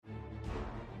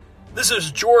This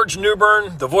is George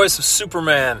Newbern, the voice of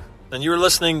Superman, and you're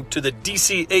listening to the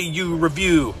DCAU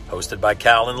Review, hosted by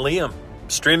Cal and Liam,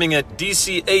 streaming at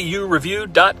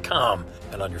DCAUreview.com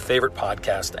and on your favorite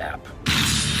podcast app.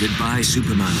 Goodbye,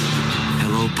 Superman.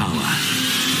 Hello, power.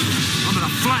 I'm gonna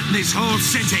flatten this whole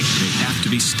city. They have to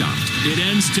be stopped. It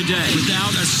ends today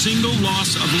without a single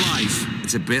loss of life.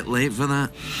 It's a bit late for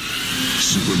that.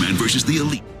 Superman versus the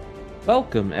Elite.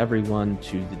 Welcome, everyone,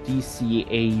 to the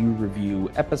DCAU Review,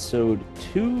 episode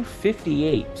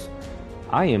 258.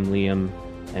 I am Liam,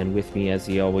 and with me, as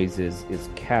he always is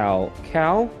Cal.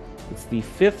 Cal, it's the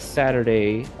fifth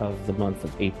Saturday of the month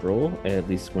of April, at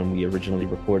least when we originally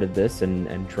recorded this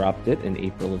and dropped it in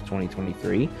April of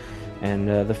 2023. And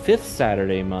the fifth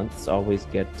Saturday months always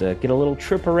get a little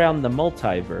trip around the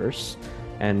multiverse,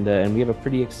 and we have a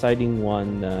pretty exciting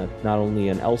one, not only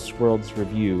an Elseworlds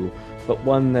review, but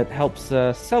one that helps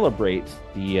celebrate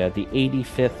the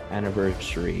 85th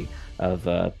anniversary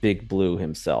of Big Blue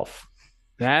himself.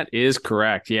 That is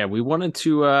correct. Yeah, we wanted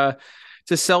to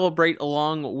celebrate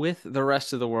along with the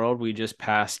rest of the world. We just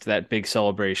passed that big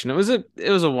celebration. It was a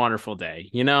wonderful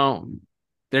day. You know,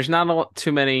 there's not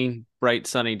too many bright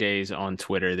sunny days on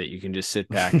Twitter that you can just sit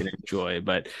back and enjoy,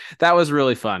 but that was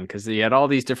really fun because you had all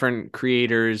these different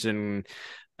creators and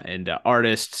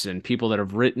artists and people that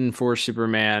have written for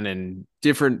Superman and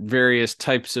different various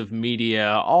types of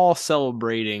media, all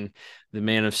celebrating the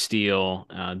Man of Steel,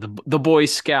 the Boy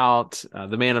Scout,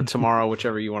 the Man of Tomorrow,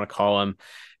 whichever you want to call him.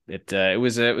 It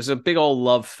was a big old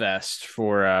love fest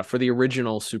for the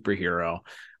original superhero,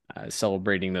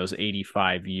 celebrating those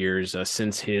 85 years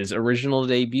since his original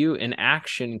debut in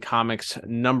Action Comics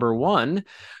 #1.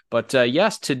 But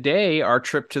yes, today our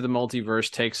trip to the multiverse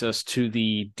takes us to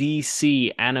the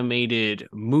DC animated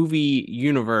movie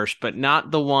universe, but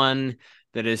not the one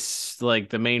that is like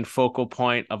the main focal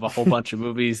point of a whole bunch of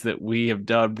movies that we have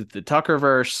dubbed the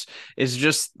Tuckerverse. Is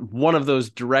just one of those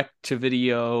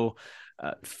direct-to-video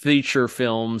feature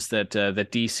films that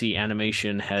DC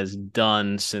Animation has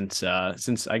done since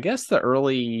I guess the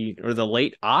early or the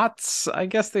late aughts. I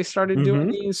guess they started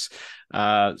doing these.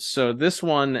 So this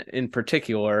one in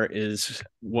particular is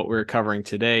what we're covering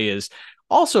today, is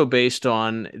also based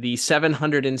on the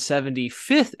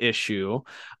 775th issue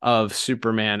of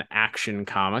Superman Action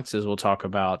Comics, as we'll talk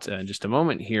about in just a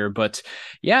moment here. But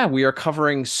yeah, we are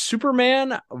covering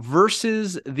Superman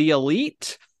versus the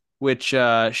Elite, which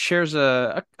shares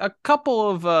a couple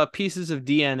of pieces of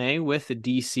DNA with the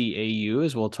DCAU,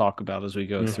 as we'll talk about as we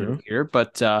go through here.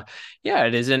 But yeah,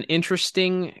 it is an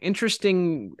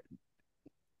interesting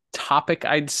topic.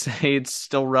 I'd say it's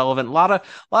still relevant. A lot of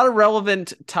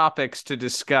relevant topics to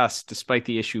discuss, despite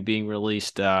the issue being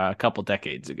released a couple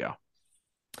decades ago.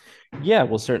 Yeah,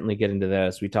 we'll certainly get into that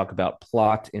as we talk about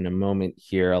plot in a moment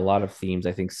here. A lot of themes,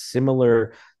 I think,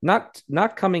 similar, not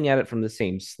coming at it from the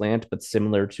same slant, but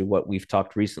similar to what we've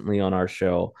talked recently on our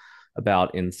show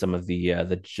about in some of the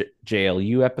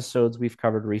JLU episodes we've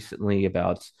covered recently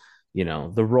about, you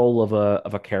know, the role of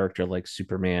a character like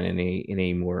Superman in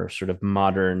a more sort of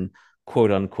modern,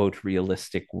 quote unquote,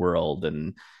 realistic world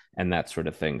and that sort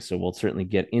of thing. So we'll certainly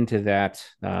get into that.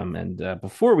 And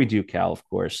before we do, Cal, of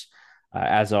course,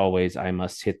 as always, I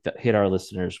must hit our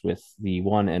listeners with the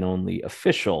one and only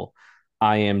official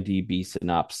IMDb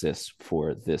synopsis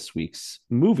for this week's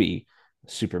movie,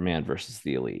 Superman versus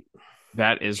the Elite.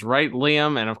 That is right,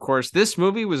 Liam. And of course, this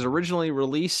movie was originally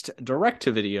released direct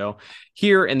to video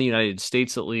here in the United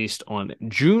States, at least on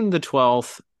June the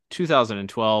 12th,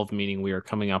 2012, meaning we are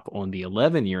coming up on the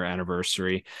 11-year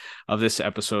anniversary of this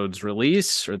episode's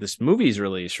release, or this movie's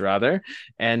release, rather.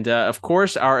 And of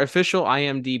course, our official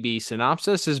IMDb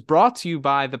synopsis is brought to you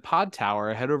by The Pod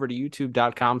Tower. Head over to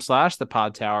youtube.com/The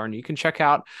Pod Tower, and you can check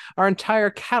out our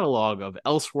entire catalog of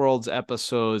Elseworlds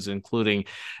episodes, including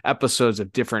episodes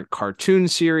of different cartoon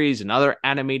series and other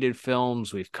animated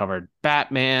films. We've covered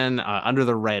Batman, Under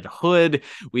the Red Hood.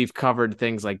 We've covered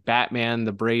things like Batman,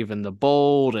 the Brave and the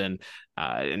Bold, and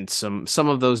some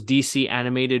of those DC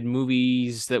animated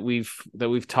movies that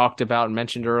we've talked about and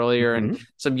mentioned earlier, and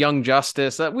some Young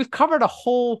Justice. We've covered a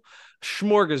whole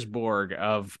smorgasbord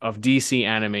of DC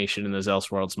animation in those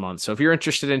Elseworlds months. So if you're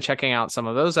interested in checking out some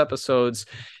of those episodes,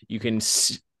 you can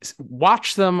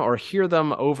watch them or hear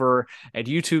them over at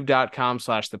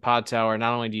youtube.com/The Pod Tower.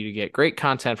 Not only do you get great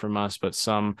content from us, but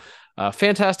some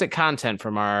fantastic content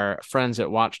from our friends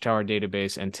at Watchtower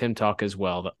Database and Tim Talk as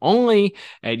well, but only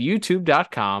at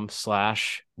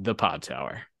youtube.com/The Pod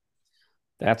Tower.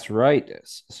 That's right.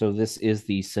 So this is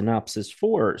the synopsis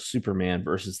for Superman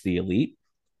versus the Elite,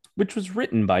 which was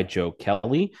written by Joe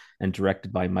Kelly and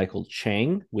directed by Michael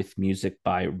Chang, with music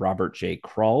by Robert J.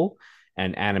 Krull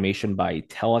and animation by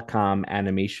Telecom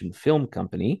Animation Film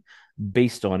Company,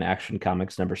 based on Action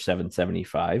Comics number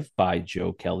 775 by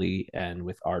Joe Kelly and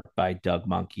with art by Doug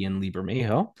Mahnke and Lieber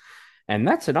Mayhew. And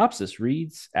that synopsis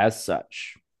reads as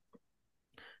such.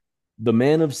 The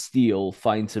Man of Steel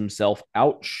finds himself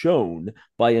outshone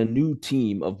by a new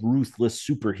team of ruthless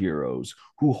superheroes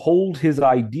who hold his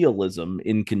idealism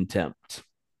in contempt.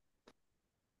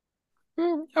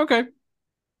 Okay.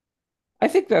 I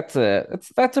think that's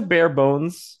a bare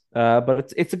bones,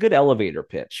 but it's a good elevator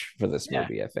pitch for this Yeah.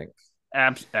 movie, I think.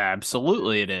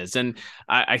 Absolutely, it is. And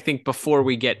I think before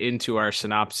we get into our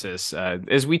synopsis,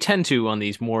 as we tend to on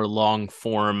these more long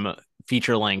form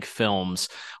feature length films,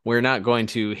 we're not going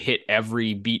to hit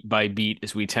every beat by beat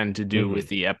as we tend to do with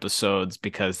the episodes,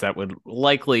 because that would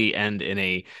likely end in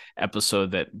a episode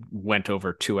that went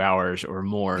over 2 hours or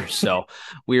more. So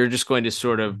we are just going to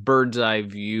sort of bird's eye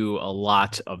view a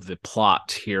lot of the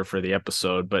plot here for the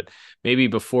episode. But maybe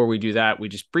before we do that, we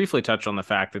just briefly touch on the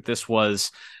fact that this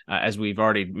was, as we've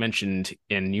already mentioned,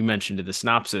 and you mentioned in the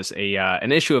synopsis,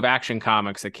 an issue of Action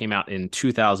Comics that came out in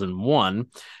 2001,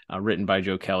 written by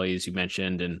Joe Kelly, as you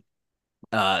mentioned. And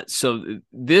so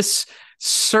this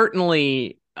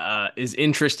certainly is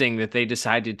interesting that they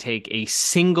decided to take a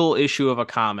single issue of a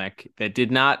comic that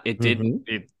did not, it didn't,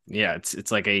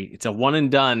 it's like it's a one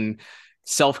and done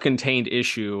self-contained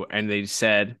issue, and they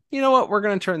said, you know what, we're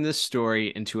going to turn this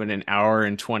story into an hour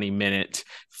and 20-minute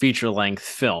feature-length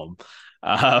film.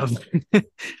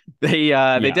 They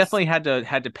definitely had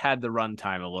to pad the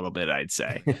runtime a little bit, I'd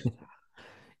say.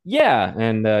 Yeah,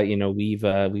 and we've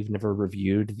never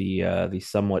reviewed the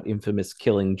somewhat infamous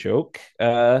Killing Joke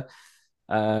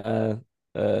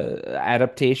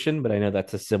adaptation, but I know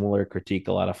that's a similar critique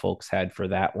a lot of folks had for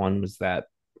that one, was that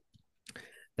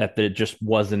there just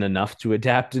wasn't enough to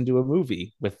adapt into a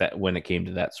movie with that when it came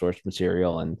to that source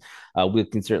material. And we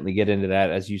can certainly get into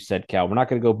that. As you said, Cal, we're not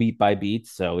going to go beat by beat.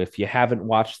 So if you haven't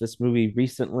watched this movie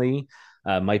recently,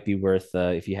 might be worth,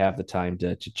 if you have the time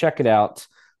to check it out.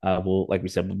 Like we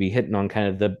said, we'll be hitting on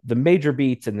kind of the major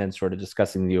beats and then sort of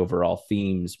discussing the overall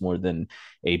themes more than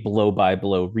a blow by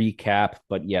blow recap.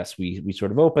 But yes, we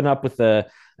sort of open up with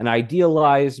an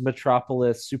idealized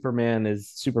metropolis. Superman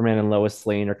and Lois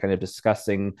Lane are kind of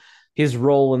discussing his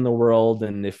role in the world,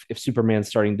 and if Superman's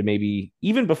starting to, maybe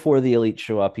even before the elite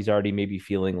show up, he's already maybe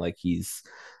feeling like he's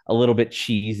a little bit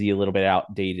cheesy, a little bit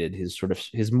outdated.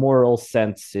 His moral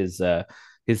sense, his thought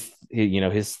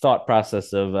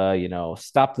process of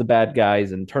stop the bad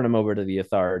guys and turn them over to the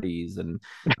authorities. And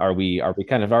are we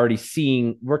kind of already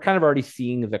seeing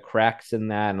the cracks in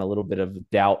that, and a little bit of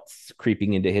doubts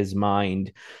creeping into his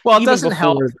mind. Well, it doesn't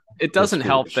help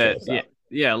that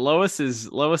Lois is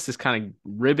kind of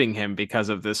ribbing him because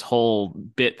of this whole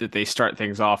bit that they start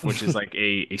things off, which is like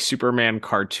a Superman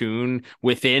cartoon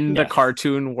within the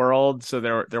cartoon world. So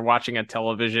they're watching a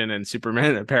television, and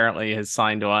Superman apparently has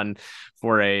signed on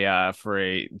for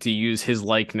to use his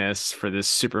likeness for this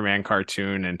Superman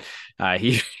cartoon, and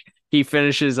he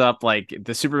finishes up like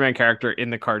the Superman character in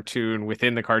the cartoon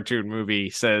within the cartoon movie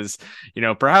says,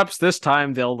 perhaps this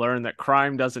time they'll learn that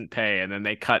crime doesn't pay. And then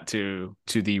they cut to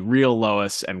the real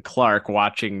Lois and Clark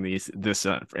watching this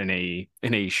in a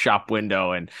shop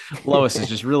window. And Lois is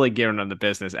just really giving him the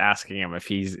business, asking him if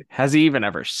has he even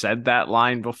ever said that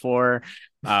line before.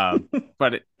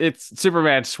 But it's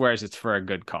Superman swears it's for a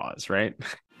good cause, right?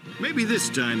 Maybe this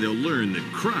time they'll learn that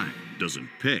crime doesn't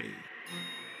pay.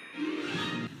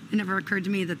 It never occurred to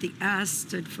me that the S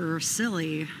stood for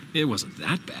silly. It wasn't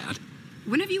that bad.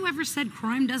 When have you ever said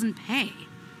crime doesn't pay?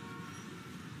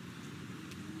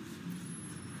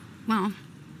 Well,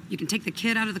 you can take the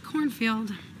kid out of the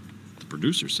cornfield. The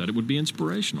producer said it would be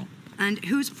inspirational. And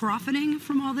who's profiting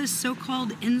from all this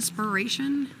so-called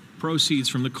inspiration? Proceeds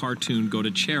from the cartoon go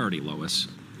to charity, Lois.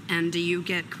 And do you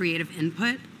get creative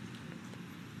input?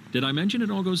 Did I mention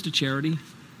it all goes to charity?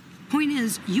 Point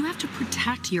is, you have to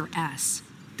protect your S.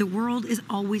 The world is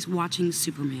always watching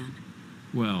Superman.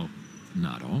 Well,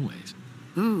 not always.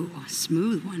 Ooh,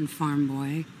 smooth one, farm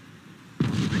boy.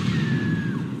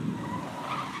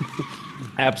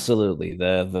 Absolutely.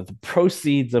 The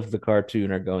proceeds of the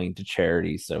cartoon are going to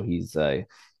charity, so he's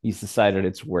decided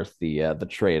it's worth the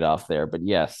trade-off there. But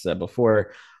yes,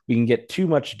 before we can get too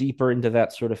much deeper into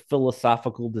that sort of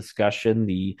philosophical discussion,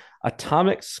 the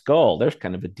atomic skull, there's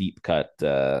kind of a deep cut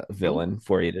villain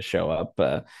for you to show up.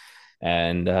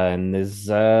 And is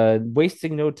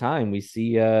wasting no time. We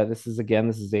see this is a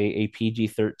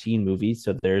PG-13 movie,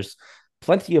 so there's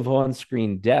plenty of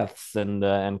on-screen deaths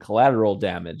and collateral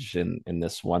damage in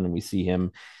this one. And we see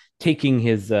him taking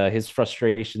his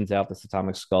frustrations out, this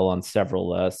atomic skull, on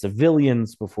several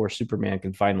civilians before Superman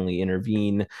can finally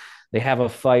intervene. they have a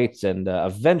fight, and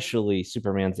eventually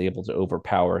Superman's able to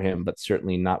overpower him, but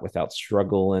certainly not without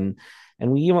struggle. And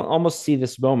we even almost see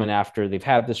this moment after they've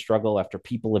had the struggle, after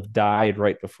people have died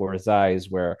right before his eyes,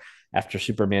 where after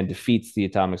Superman defeats the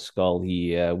Atomic Skull,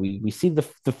 we see the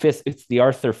fist. It's the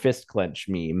Arthur fist clench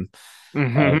meme of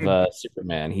Mhm.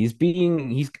 Superman. He's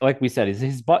like we said,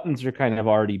 his buttons are kind of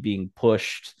already being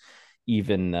pushed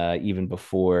even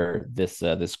before this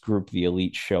group, the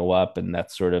elite, show up, and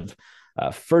that's sort of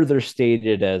further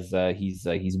stated as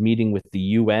he's meeting with the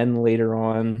UN later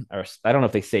on, or I don't know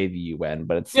if they say the UN,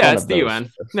 but it's Yeah, one it's of the those. UN.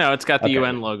 No, it's got the Okay,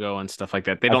 UN logo and stuff like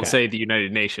that. They don't okay. say the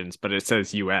United Nations, but it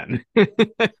says UN.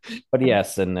 But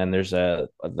yes, and then there's I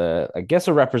guess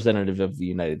a representative of the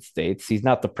United States. He's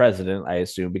not the president, I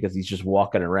assume, because he's just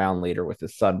walking around later with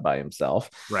his son by himself.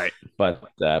 Right. But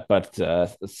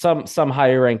some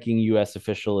higher ranking U.S.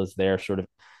 official is there, sort of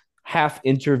half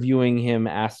interviewing him,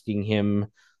 asking him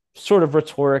sort of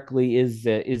rhetorically, is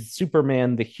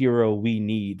Superman the hero we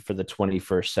need for the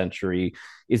 21st century?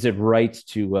 Is it right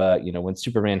to when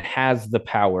Superman has the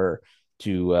power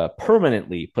to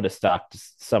permanently put a stop to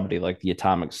somebody like the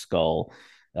Atomic Skull,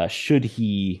 should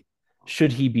he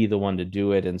be the one to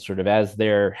do it? And sort of as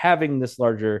they're having this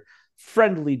larger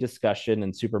friendly discussion,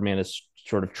 and Superman is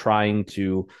sort of trying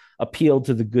to appeal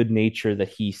to the good nature that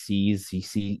he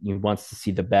wants to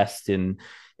see the best in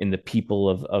the people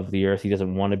of the earth. He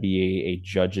doesn't want to be a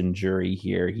judge and jury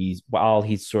here. While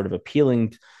he's sort of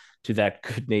appealing to that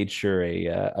good nature,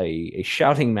 a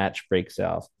shouting match breaks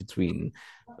out between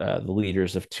the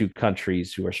leaders of two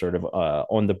countries who are sort of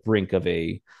on the brink of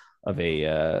an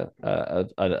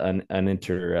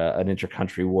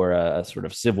intercountry war, a sort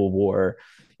of civil war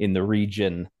in the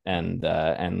region,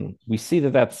 and we see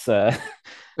that's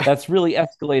that's really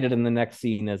escalated in the next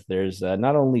scene, as there's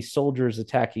not only soldiers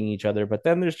attacking each other, but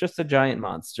then there's just a giant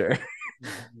monster.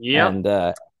 Yep. and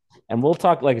uh, and we'll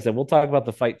talk, like I said, we'll talk about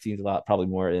the fight scenes a lot, probably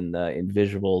more in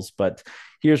visuals. But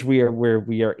here's where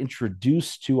we are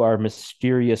introduced to our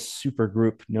mysterious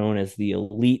supergroup known as the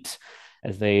Elite,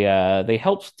 as they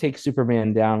help take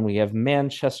Superman down. We have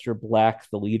Manchester Black,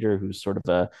 the leader, who's sort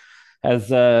of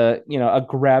has a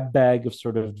grab bag of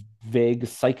sort of vague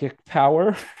psychic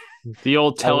power. The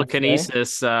old I would say.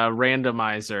 telekinesis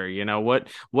randomizer.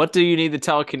 What do you need the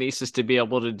telekinesis to be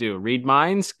able to do? Read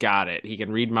minds? Got it. He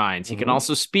can read minds. He can Mhm.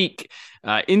 also speak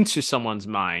into someone's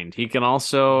mind. He can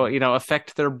also,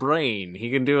 affect their brain.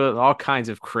 He can do all kinds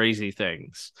of crazy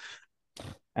things.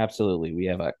 Absolutely. We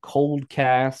have a Cold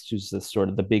Cast, who's the sort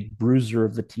of the big bruiser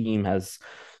of the team, has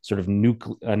sort of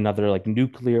another like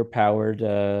nuclear powered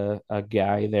a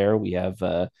guy there. We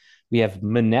have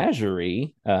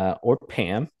Menagerie, or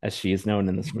Pam, as she is known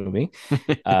in this movie,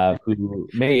 who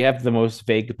may have the most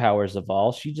vague powers of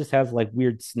all. She just has like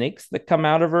weird snakes that come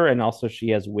out of her, and also she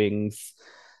has wings,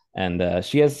 and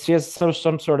she has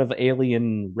some sort of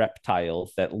alien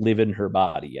reptiles that live in her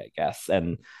body, I guess,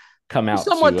 and come out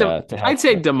Somewhat, to I'd help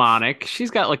say her. demonic.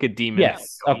 She's got like a demon thing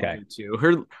Yes. going Okay. on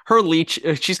too. Her leech.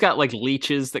 She's got like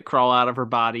leeches that crawl out of her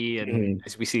body, and Mhm.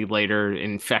 as we see later,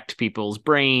 infect people's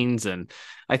brains. And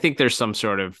I think there's some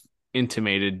sort of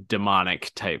intimated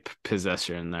demonic type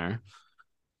possession there.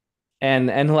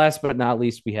 And last but not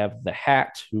least, we have the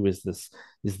Hat, who is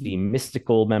the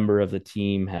mystical member of the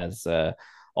team, has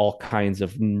all kinds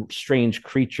of strange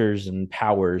creatures and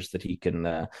powers that he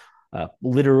can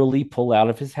literally pull out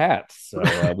of his hat.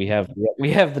 So we have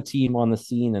the team on the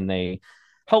scene, and they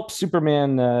help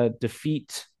Superman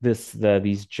defeat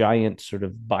these giant sort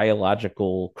of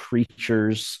biological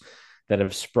creatures that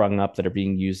have sprung up, that are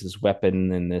being used as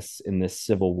weapon in this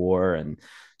civil war. And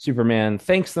Superman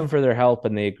thanks them for their help,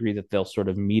 and they agree that they'll sort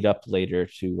of meet up later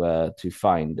to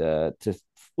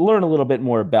learn a little bit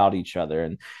more about each other.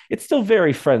 And it's still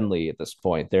very friendly at this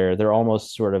point. They're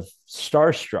almost sort of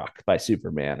starstruck by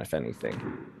Superman, if anything.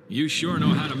 You sure know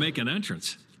how to make an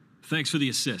entrance. Thanks for the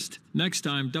assist. Next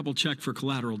time, double check for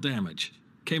collateral damage.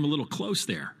 Came a little close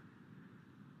there.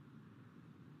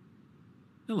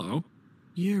 Hello.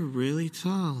 You're really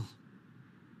tall.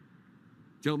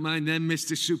 Don't mind them,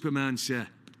 Mr. Superman, sir.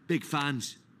 Big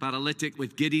fans. Paralytic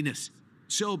with giddiness.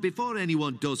 So before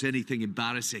anyone does anything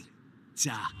embarrassing,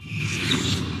 ta.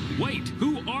 Wait,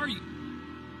 who are you?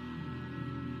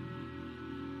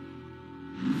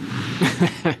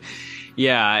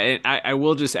 Yeah, I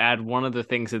will just add one of the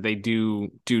things that they do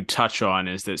touch on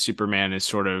is that Superman is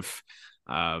sort of,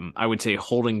 I would say,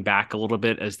 holding back a little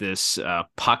bit as this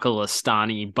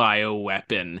Pakistani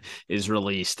bioweapon is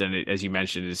released, and as you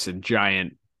mentioned, it's a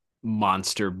giant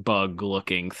monster bug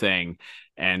looking thing.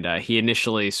 And he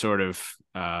initially sort of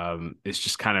is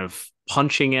just kind of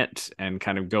punching it and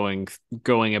kind of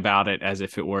going about it as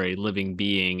if it were a living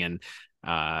being.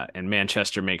 And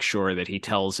Manchester makes sure that he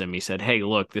tells him, he said, "Hey,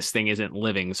 look, this thing isn't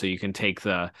living, so you can take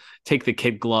the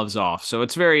kid gloves off." So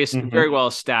it's very well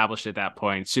established at that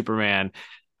point. Superman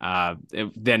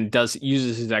it then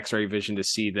uses his X-ray vision to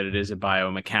see that it is a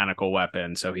biomechanical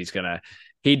weapon. So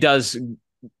he does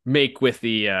make with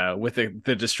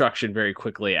the destruction very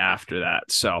quickly after that.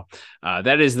 So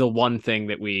that is the one thing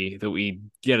that we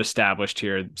get established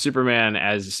here. Superman,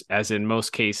 as in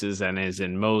most cases, and is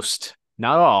in most,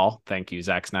 not all, thank you,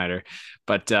 Zack Snyder,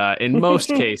 but in most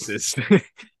cases,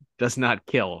 does not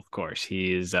kill. Of course,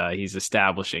 he's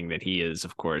establishing that he is,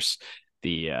 of course,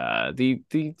 the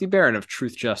Baron of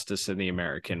truth, justice, in the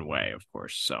American way, of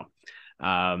course. So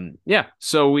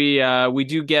so we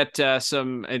do get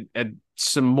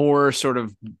some more sort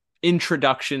of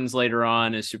introductions later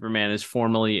on as Superman is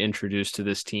formally introduced to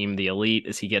this team, the Elite,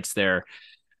 as he gets their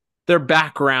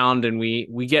background, and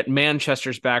we get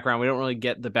Manchester's background. We don't really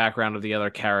get the background of the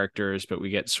other characters, but we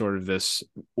get sort of this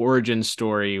origin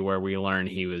story where we learn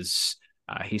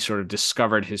he sort of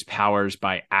discovered his powers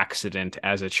by accident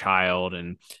as a child,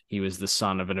 and he was the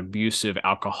son of an abusive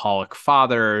alcoholic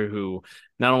father who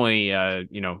not only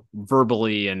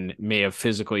verbally and may have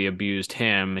physically abused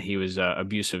him, he was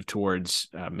abusive towards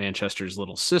Manchester's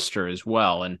little sister as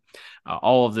well. And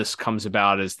all of this comes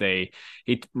about as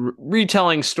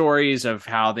retelling stories of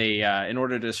how they, in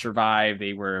order to survive,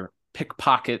 they were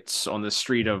pickpockets on the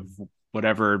street of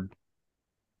whatever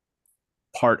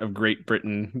part of Great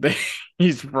Britain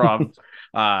he's from.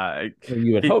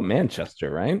 You would hope Manchester,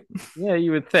 right? Yeah,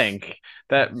 you would think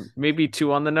that. Maybe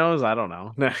two on the nose. I don't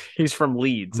know. No, he's from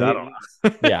Leeds. Maybe, I don't know.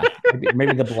 Yeah,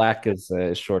 maybe the black is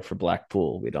short for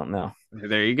Blackpool. We don't know.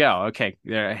 There you go. Okay.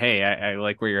 Hey, I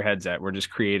like where your head's at. We're just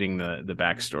creating the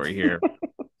backstory here.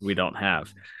 We don't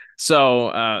have.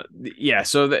 So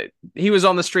so he was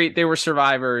on the street. They were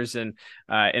survivors, and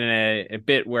in a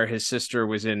bit where his sister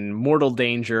was in mortal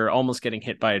danger, almost getting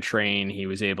hit by a train, he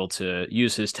was able to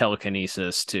use his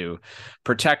telekinesis to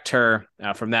protect her.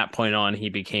 From that point on, he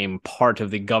became part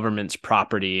of the government's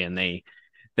property, and they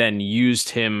then used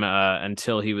him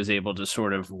until he was able to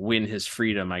sort of win his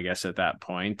freedom, I guess, at that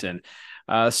point. And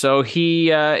so he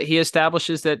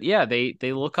establishes that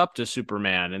they look up to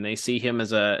Superman, and they see him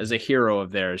as a hero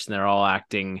of theirs, and they're all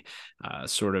acting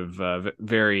sort of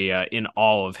very in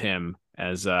awe of him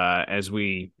as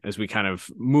we kind of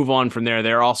move on from there.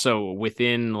 They're also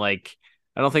within, like,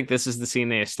 I don't think this is the scene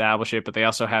they establish it, but they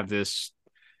also have this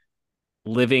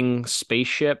living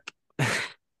spaceship,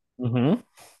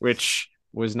 which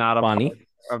was not a Bunny part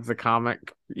of the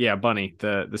comic. Yeah, Bunny,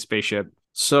 the spaceship.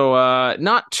 So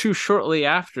not too shortly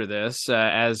after this,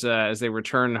 as they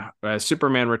return,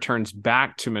 Superman returns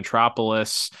back to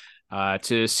Metropolis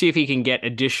to see if he can get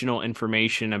additional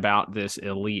information about this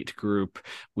elite group.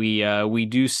 We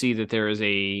do see that there is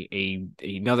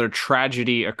another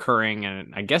tragedy occurring,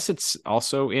 and I guess it's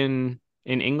also in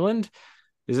England.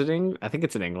 Is it I think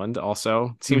it's in England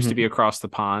also. It seems to be across the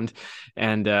pond.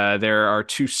 And there are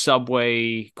two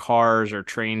subway cars or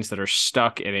trains that are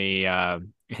stuck in a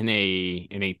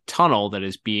tunnel that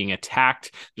is being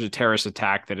attacked. There's a terrorist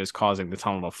attack that is causing the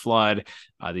tunnel to flood.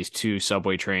 These two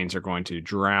subway trains are going to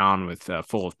drown with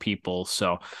full of people.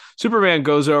 So Superman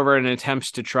goes over and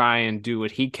attempts to try and do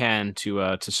what he can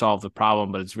to solve the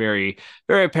problem, but it's very,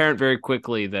 very apparent very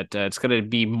quickly that it's going to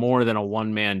be more than a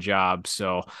one-man job.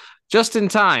 So just in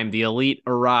time, the Elite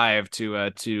arrive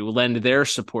to lend their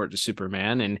support to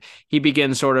Superman, and he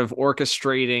begins sort of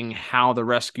orchestrating how the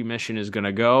rescue mission is going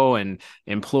to go and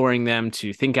imploring them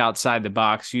to think outside the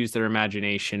box, use their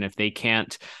imagination. If they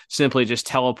can't simply just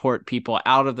teleport people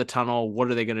out of the tunnel,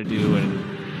 what are they going to do?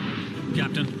 And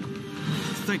Captain?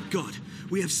 Thank God.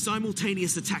 We have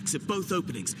simultaneous attacks at both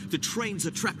openings. The trains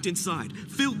are trapped inside,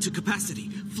 filled to capacity.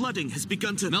 Flooding has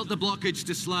begun to... Melt the blockage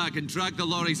to slag and drag the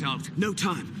lorries out. No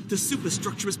time. The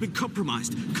superstructure has been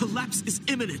compromised. Collapse is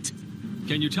imminent.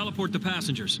 Can you teleport the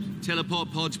passengers?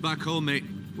 Teleport pods back home, mate.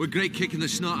 We're great kicking the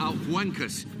snot out of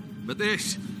wankers. But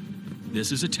this...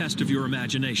 This is a test of your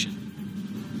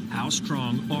imagination. How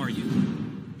strong are you?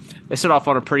 They set off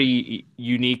on a pretty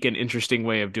unique and interesting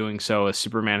way of doing so, as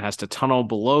Superman has to tunnel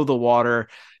below the water,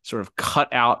 sort of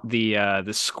cut out the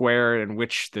square in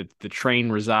which the train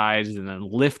resides, and then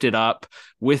lift it up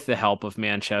with the help of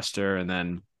Manchester, and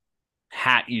then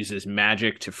Hat uses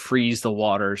magic to freeze the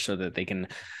water so that they can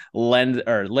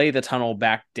lay the tunnel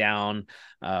back down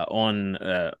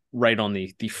right on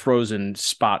the frozen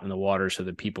spot in the water so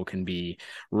that people can be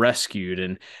rescued.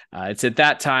 And it's at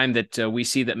that time that we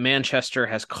see that Manchester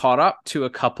has caught up to a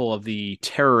couple of the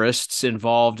terrorists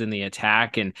involved in the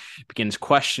attack and begins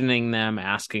questioning them,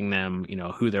 asking them,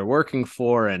 who they're working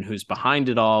for and who's behind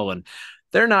it all. And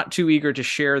they're not too eager to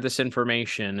share this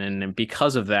information. And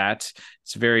because of that,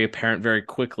 it's very apparent very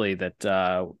quickly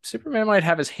that Superman might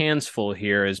have his hands full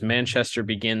here as Manchester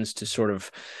begins to sort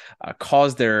of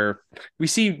we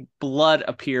see blood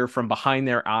appear from behind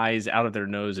their eyes, out of their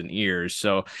nose and ears.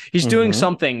 So he's doing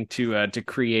something to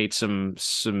create some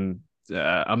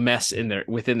a mess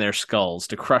within their skulls,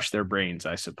 to crush their brains,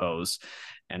 I suppose.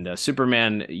 And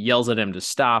Superman yells at him to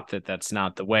stop, that's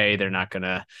not the way. They're not going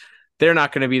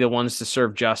to be the ones to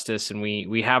serve justice. And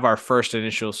we have our first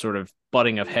initial sort of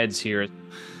butting of heads here.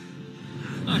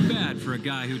 Not bad for a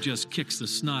guy who just kicks the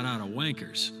snot out of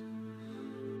wankers.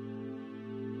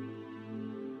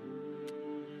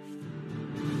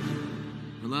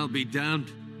 Well, I'll be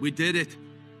damned. We did it.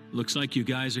 Looks like you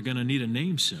guys are gonna need a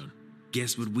name soon.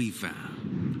 Guess what we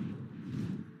found?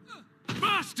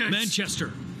 Bastards! Manchester!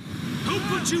 Who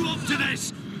put you up to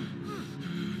this?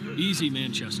 Easy,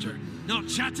 Manchester. Not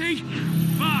chatty?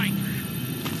 Fine.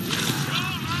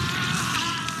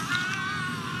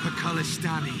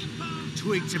 Pakalistani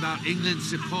tweets about England's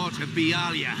support of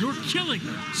Bialia. You're killing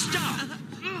them! Stop!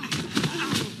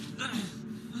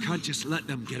 Can't just let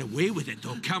them get away with it,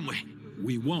 though, can we?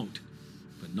 We won't,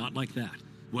 but not like that.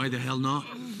 Why the hell not?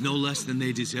 No less than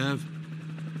they deserve.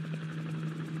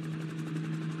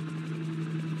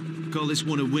 Call this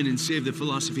one a win and save the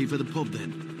philosophy for the pub,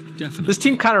 then. Definitely. This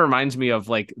team kind of reminds me of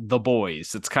like The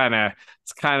Boys. It's kind of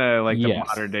like the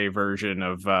modern day version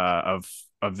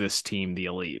of this team, the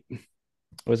Elite. I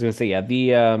was going to say, yeah,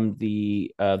 the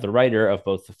writer of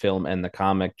both the film and the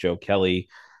comic, Joe Kelly,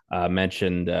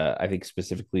 mentioned, I think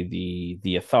specifically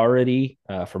the Authority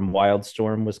from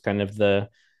Wildstorm was kind of the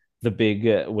big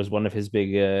was one of his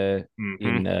big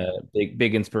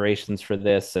big inspirations for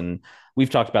this. And we've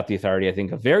talked about the Authority, I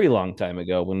think, a very long time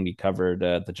ago when we covered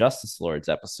the Justice Lords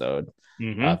episode,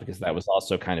 because that was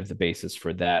also kind of the basis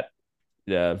for that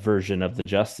version of the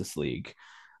Justice League.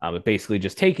 But basically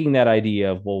just taking that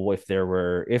idea of, well, if there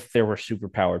were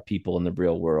superpowered people in the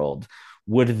real world,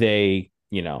 would they,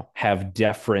 have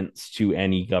deference to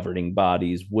any governing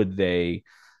bodies? Would they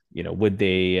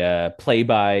play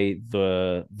by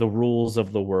the rules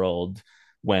of the world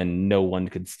when no one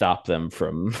could stop them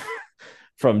from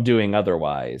doing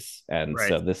otherwise? And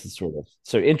so this is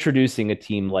so introducing a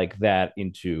team like that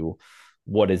into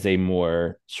what is a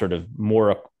more sort of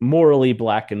more morally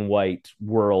black and white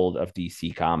world of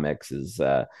DC Comics is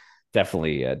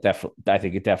definitely. I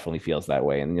think it definitely feels that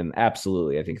way. And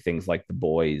absolutely, I think things like The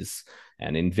Boys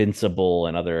and Invincible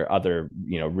and other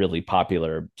really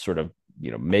popular sort of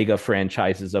mega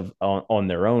franchises on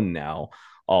their own now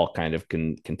all kind of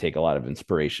can take a lot of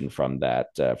inspiration from that,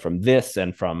 from this,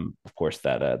 and from, of course,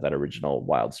 that original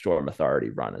Wildstorm Authority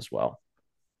run as well.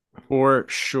 For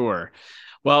sure.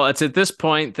 Well, it's at this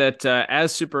point that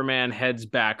as Superman heads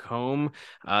back home,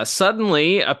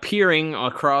 suddenly appearing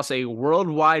across a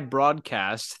worldwide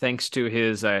broadcast, thanks to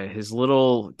his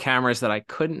little cameras that I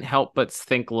couldn't help but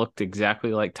think looked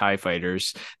exactly like TIE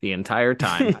fighters the entire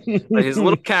time. But his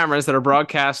little cameras that are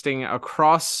broadcasting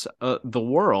across the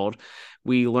world,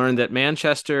 we learned that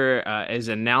Manchester is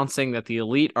announcing that the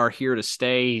Elite are here to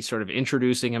stay. He's sort of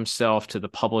introducing himself to the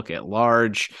public at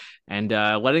large and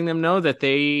letting them know that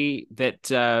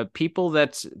people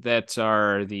that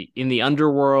are in the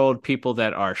underworld, people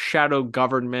that are shadow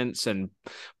governments and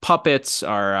puppets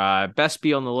are best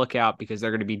be on the lookout, because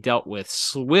they're going to be dealt with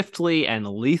swiftly and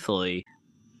lethally.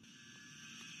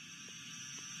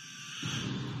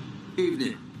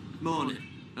 Evening, morning,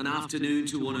 and afternoon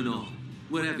to one and all,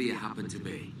 wherever you happen to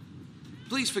be.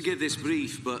 Please forgive this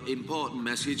brief but important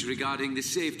message regarding the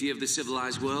safety of the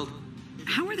civilized world.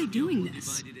 How are they doing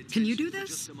this? Can you do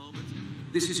this?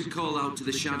 This is a call out to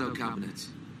the shadow cabinets,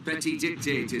 petty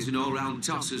dictators and all-round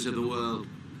tossers of the world.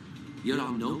 You're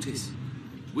on notice.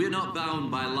 We're not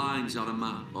bound by lines on a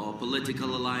map or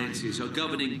political alliances or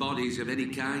governing bodies of any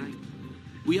kind.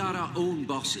 We are our own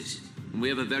bosses, and we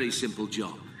have a very simple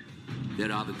job.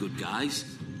 There are the good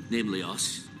guys, namely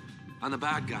us, and the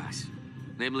bad guys,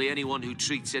 namely anyone who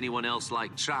treats anyone else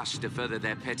like trash to further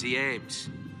their petty aims.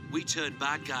 We turn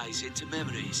bad guys into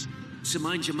memories. So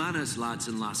mind your manners, lads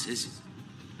and lasses,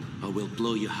 or we'll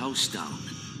blow your house down.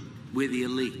 We're the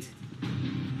Elite.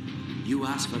 You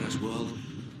asked for us, world.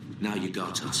 Now you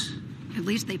got us. At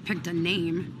least they picked a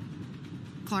name.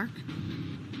 Clark?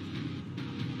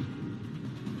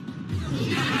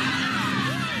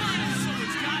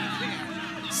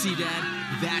 See,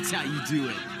 Dad? That's how you do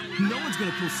it. No one's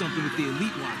gonna pull something with the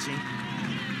elite watching.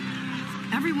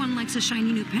 Everyone likes a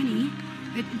shiny new penny.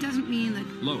 It doesn't mean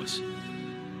that... Lois,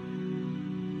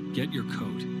 get your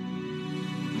coat.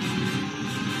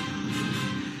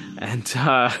 And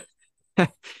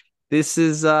this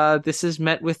is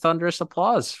met with thunderous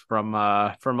applause from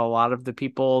a lot of the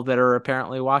people that are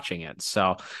apparently watching it.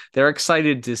 So they're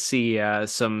excited to see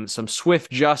some swift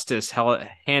justice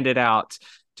handed out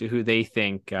to who they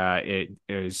think it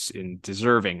is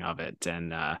deserving of it.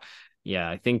 And yeah,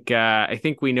 I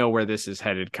think we know where this is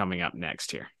headed coming up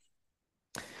next here.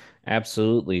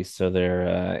 Absolutely. So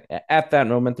there, at that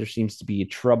moment, there seems to be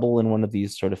trouble in one of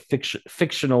these sort of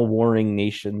fictional warring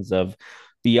nations of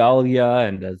Bialia,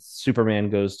 and as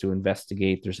Superman goes to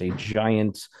investigate, there's a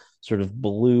giant sort of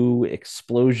blue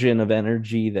explosion of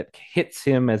energy that hits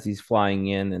him as he's flying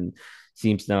in, and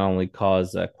seems to not only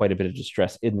cause quite a bit of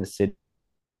distress in the city,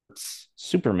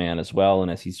 Superman as well. And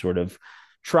as he's sort of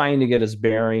trying to get his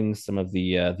bearings, some of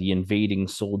the invading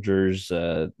soldiers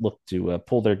look to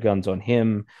pull their guns on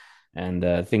him,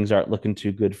 and things aren't looking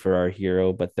too good for our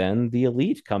hero. But then the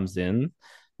elite comes in,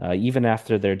 even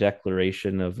after their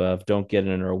declaration of don't get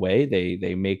in our way.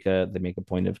 They make a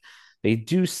point of, they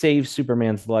do save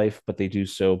Superman's life, but they do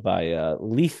so by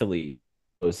lethally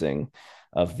disposing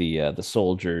of the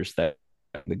soldiers that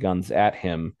the guns at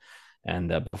him.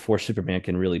 And before Superman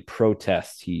can really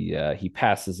protest, he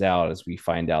passes out, as we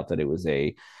find out that it was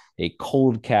a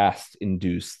cold cast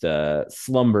induced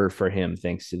slumber for him,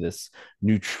 thanks to this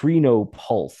neutrino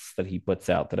pulse that he puts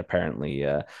out, that apparently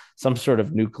some sort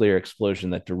of nuclear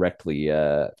explosion that directly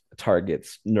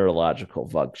targets neurological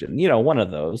function. You know, one of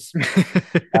those.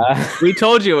 We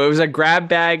told you it was a grab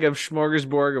bag of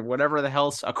smorgasbord of whatever the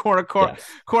hell's a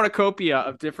cornucopia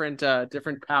of different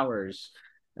powers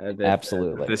that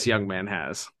Absolutely. This young man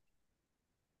has.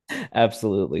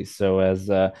 Absolutely. So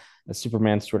as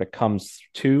Superman sort of comes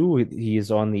to, he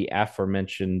is on the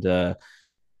aforementioned,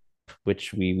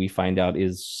 which we find out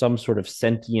is some sort of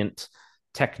sentient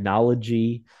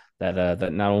technology that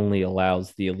not only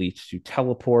allows the elite to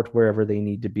teleport wherever they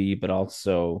need to be, but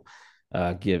also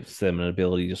gives them an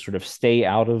ability to sort of stay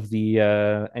out of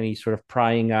the any sort of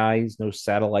prying eyes. No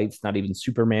satellites, not even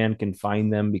Superman can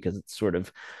find them, because it's sort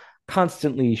of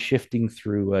constantly shifting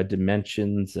through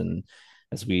dimensions. And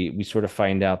as we sort of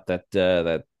find out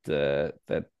that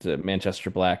Manchester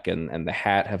Black and the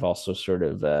Hat have also sort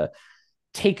of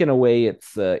taken away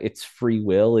its free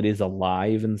will. It is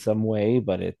alive in some way,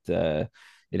 but it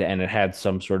had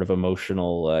some sort of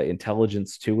emotional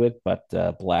intelligence to it. But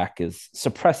Black is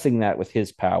suppressing that with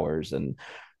his powers, and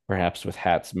perhaps with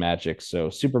Hat's magic. So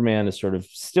Superman is sort of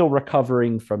still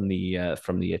recovering from the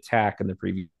attack in the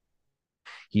previous.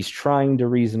 He's trying to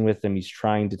reason with them. He's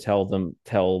trying to tell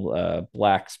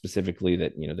Black specifically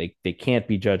that, you know, they can't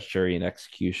be judge, jury, and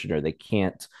executioner. They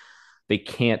can't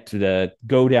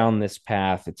go down this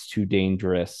path. It's too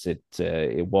dangerous.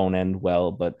 It won't end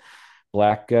well. But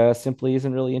Black simply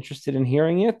isn't really interested in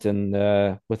hearing it. And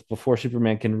before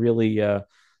Superman can really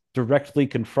directly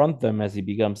confront them, as he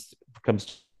becomes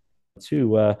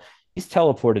he's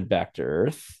teleported back to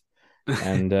Earth.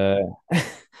 And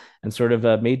and sort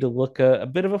of made to look a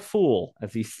bit of a fool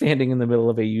as he's standing in the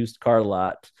middle of a used car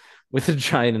lot with a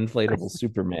giant inflatable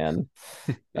Superman,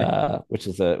 which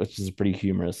is a pretty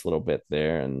humorous little bit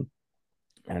there.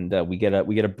 And we get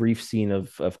a brief scene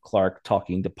of Clark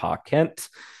talking to Pa Kent,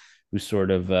 who sort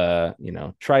of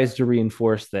tries to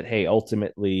reinforce that, hey,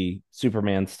 ultimately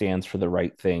Superman stands for the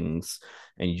right things,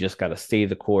 and you just got to stay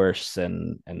the course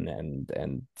and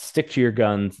stick to your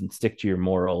guns and stick to your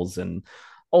morals. And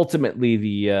ultimately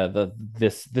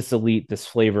this elite, this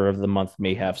flavor of the month,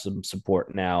 may have some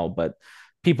support now, but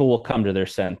people will come to their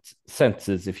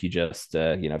senses if you just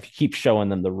if you keep showing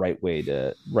them the right way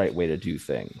to do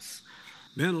things.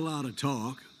 Been a lot of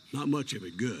talk, not much of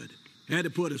it good. Had to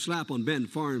put a slap on Ben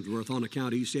Farnsworth on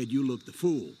account he said you looked the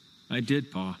fool. I did,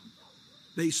 Pa.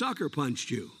 They sucker punched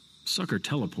you. Sucker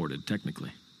teleported,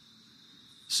 technically.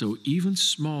 So even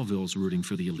Smallville's rooting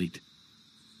for the elite.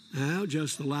 Well,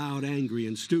 just the loud, angry,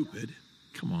 and stupid.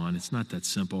 Come on, it's not that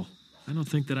simple. I don't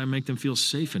think that I make them feel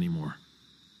safe anymore.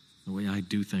 The way I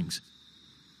do things.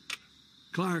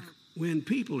 Clark, when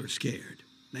people are scared,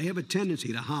 they have a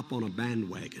tendency to hop on a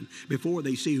bandwagon before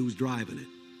they see who's driving it.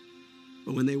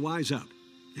 But when they wise up,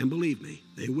 and believe me,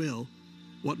 they will,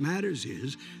 what matters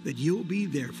is that you'll be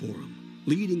there for them,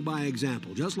 leading by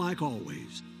example, just like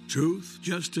always. Truth,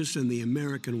 justice, and the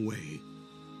American way.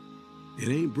 It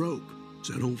ain't broke,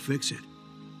 so don't fix it.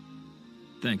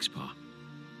 Thanks, Pa.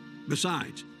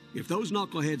 Besides, if those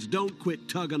knuckleheads don't quit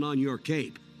tugging on your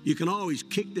cape, you can always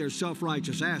kick their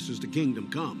self-righteous asses to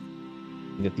Kingdom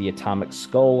Come. That the Atomic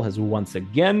Skull has once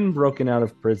again broken out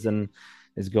of prison,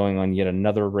 is going on yet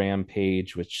another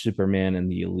rampage, which Superman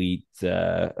and the Elite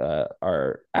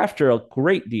are, after a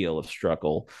great deal of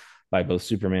struggle by both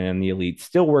Superman and the Elite,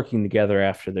 still working together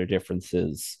after their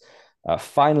differences.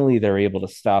 Finally, they're able to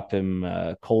stop him.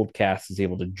 Cold Cast is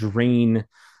able to drain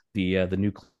the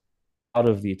nuclear out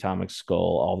of the Atomic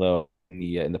Skull, although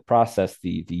in the process,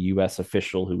 the U.S.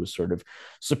 official who was sort of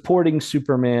supporting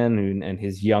Superman and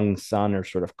his young son are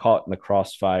sort of caught in the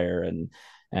crossfire, and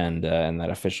that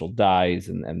official dies,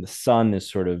 and the son is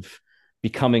sort of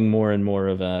becoming more and more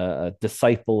of a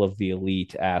disciple of the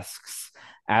Elite. Asks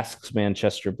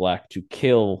Manchester Black to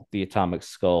kill the Atomic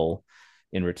Skull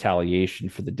in retaliation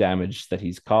for the damage that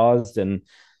he's caused, and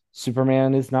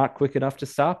Superman is not quick enough to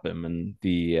stop him, and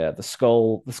the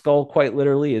skull quite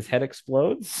literally, his head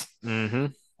explodes,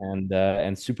 and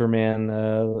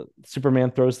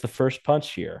Superman throws the first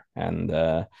punch here, and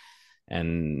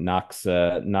knocks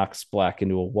Black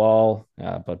into a wall,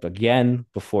 but again,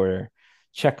 before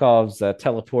Chekhov's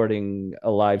teleporting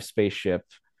a live spaceship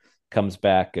comes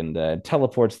back and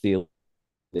teleports they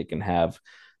can have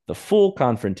the full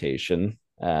confrontation,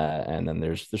 and then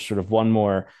there's sort of one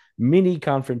more mini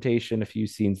confrontation a few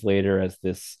scenes later as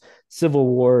this civil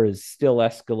war is still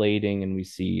escalating, and we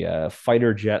see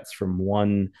fighter jets from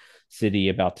one city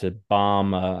about to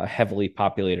bomb a heavily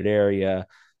populated area.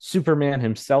 Superman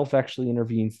himself actually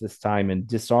intervenes this time and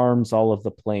disarms all of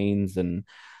the planes and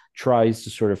tries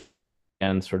to sort of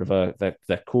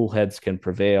that cool heads can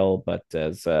prevail, but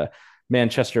as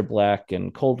Manchester Black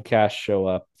and Cold Cash show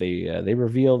up, they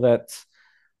reveal that,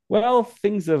 well,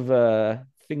 things have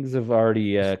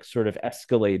already sort of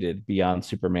escalated beyond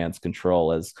Superman's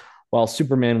control, as while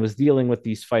Superman was dealing with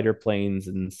these fighter planes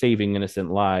and saving innocent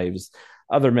lives,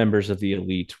 other members of the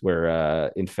Elite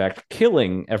were in fact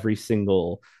killing every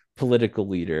single political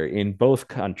leader in both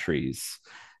countries.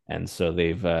 And so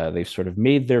they've sort of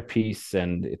made their peace,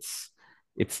 and it's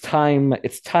time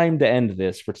to end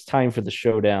this. It's time for the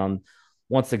showdown.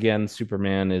 Once again,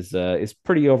 Superman is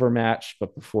pretty overmatched,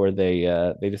 but before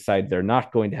they decide they're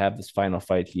not going to have this final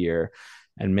fight here,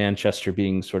 and Manchester,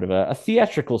 being sort of a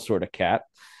theatrical sort of cat,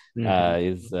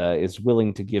 is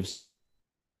willing to give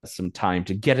some time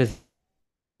to get his.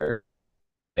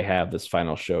 They have this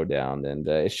final showdown, and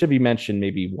it should be mentioned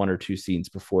maybe one or two scenes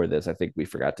before this, I think we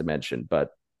forgot to mention, but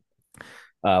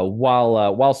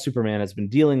while Superman has been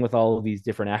dealing with all of these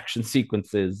different action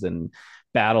sequences and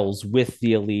battles with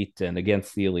the Elite and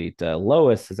against the Elite,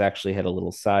 Lois has actually had a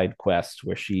little side quest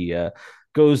where she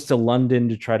goes to London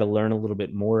to try to learn a little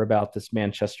bit more about this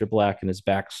Manchester Black and his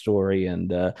backstory,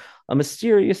 and a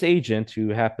mysterious agent who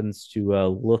happens to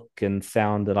look and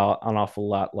sound an awful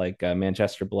lot like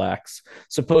Manchester Black's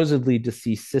supposedly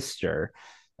deceased sister.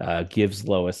 Gives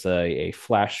Lois a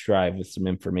flash drive with some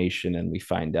information, and we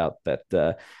find out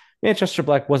that Manchester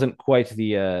Black wasn't quite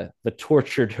the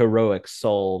tortured heroic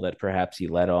soul that perhaps he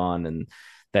let on, and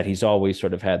that he's always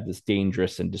sort of had this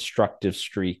dangerous and destructive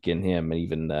streak in him, and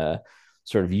even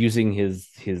sort of using his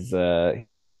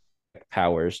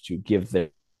powers to give the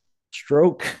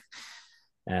stroke.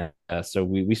 And so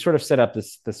we sort of set up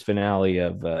this finale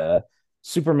of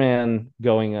Superman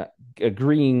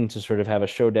agreeing to sort of have a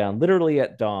showdown literally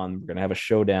at dawn. We're going to have a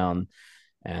showdown,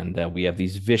 and we have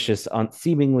these vicious,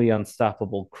 seemingly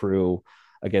unstoppable crew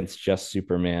against just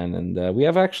Superman. And we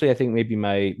have actually, I think, maybe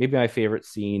my favorite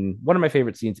scene, one of my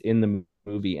favorite scenes in the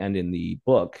movie and in the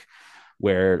book,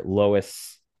 where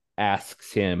Lois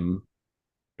asks him,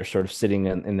 they're sort of sitting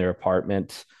in their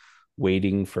apartment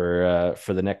waiting for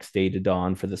the next day to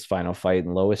dawn for this final fight,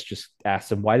 and Lois just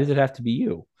asks him, why does it have to be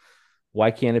you?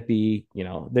 Why can't it be, we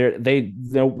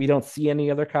don't see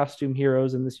any other costume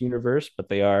heroes in this universe, but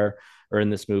they are, or in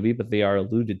this movie, but they are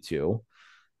alluded to.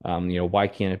 Why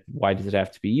does it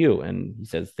have to be you? And he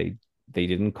says they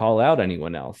didn't call out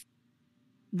anyone else.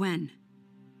 When?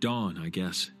 Dawn, I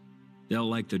guess. They'll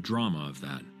like the drama of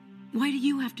that. Why do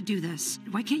you have to do this?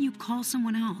 Why can't you call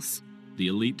someone else? The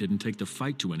Elite didn't take the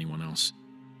fight to anyone else.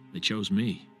 They chose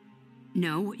me.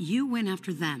 No, you went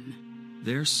after them.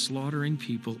 They're slaughtering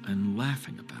people and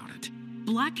laughing about it.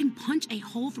 Black can punch a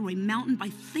hole through a mountain by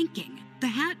thinking. The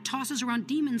Hat tosses around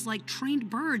demons like trained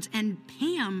birds, and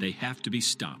Pam... They have to be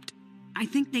stopped. I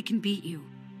think they can beat you.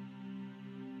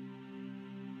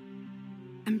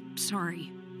 I'm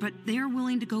sorry, but they are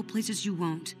willing to go places you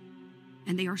won't.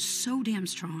 And they are so damn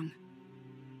strong.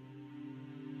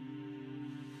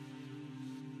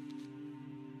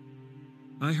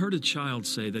 I heard a child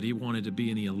say that he wanted to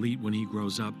be in the elite when he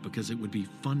grows up because it would be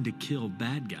fun to kill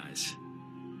bad guys.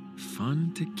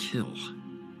 Fun to kill.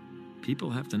 People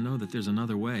have to know that there's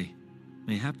another way.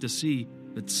 They have to see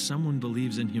that someone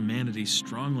believes in humanity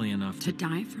strongly enough To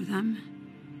die for them?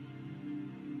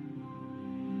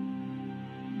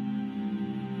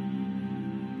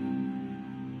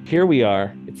 Here we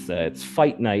are. It's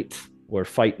fight night or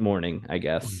fight morning, I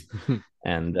guess.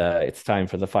 And it's time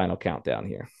for the final countdown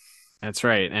here. That's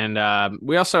right. And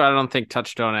we also, I don't think,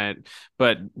 touched on it,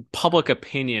 but public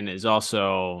opinion is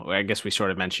also, I guess we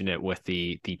sort of mentioned it with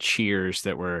the cheers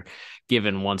that were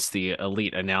given once the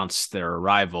elite announced their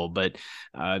arrival. But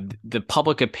the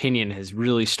public opinion has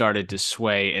really started to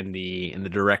sway in the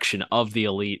direction of the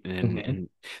elite, and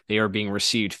they are being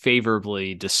received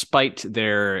favorably despite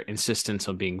their insistence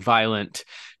on being violent,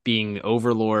 being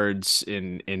overlords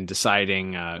in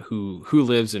deciding who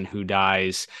lives and who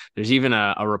dies. There's even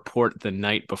a report the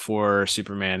night before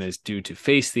Superman is due to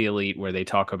face the elite where they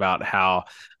talk about how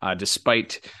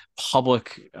despite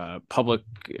public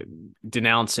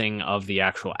denouncing of the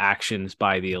actual actions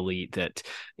by the elite, that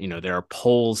there are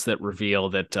polls that reveal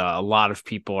that a lot of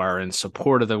people are in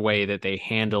support of the way that they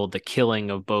handled the killing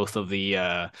of both of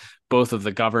the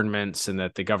governments, and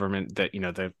that the government that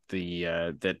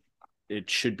that it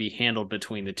should be handled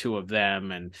between the two of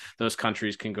them, and those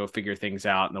countries can go figure things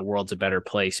out, and the world's a better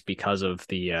place because of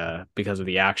the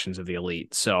actions of the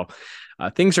elite. So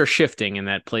things are shifting, and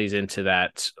that plays into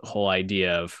that whole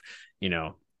idea of,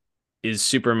 is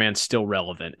Superman still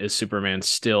relevant? Is Superman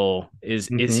still is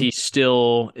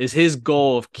his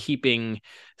goal of keeping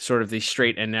sort of the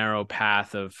straight and narrow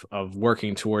path of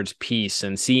working towards peace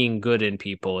and seeing good in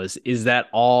people, is that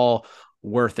all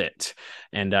worth it?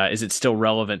 And is it still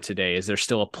relevant today? Is there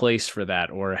still a place for that?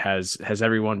 Or has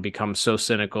everyone become so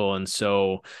cynical and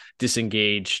so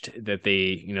disengaged that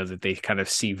they kind of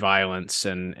see violence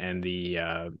and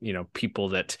the people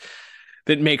that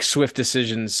make swift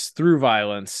decisions through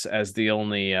violence as the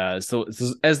only as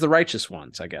the righteous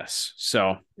ones, I guess.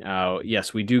 So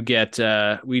yes, we do get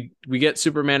we get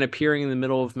Superman appearing in the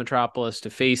middle of Metropolis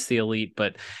to face the elite,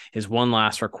 but his one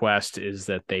last request is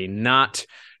that they not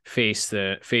face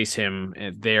him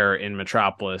there in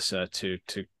Metropolis to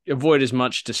avoid as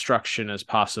much destruction as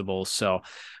possible. So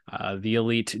the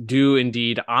elite do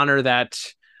indeed honor that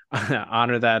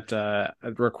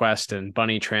request, and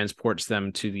Bunny transports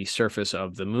them to the surface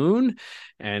of the moon.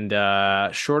 And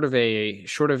short of a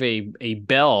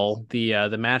bell,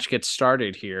 the match gets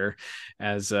started here,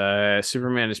 as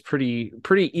Superman is pretty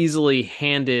easily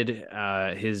handed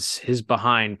his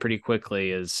behind pretty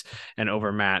quickly and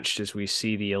overmatched, as we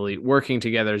see the elite working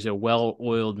together as a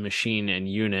well-oiled machine and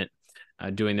unit,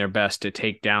 doing their best to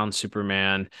take down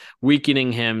Superman,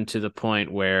 weakening him to the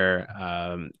point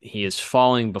where he is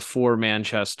falling before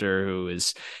Manchester, who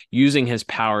is using his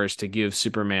powers to give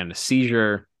Superman a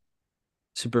seizure.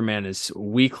 Superman is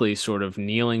weakly sort of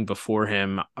kneeling before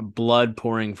him, blood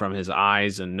pouring from his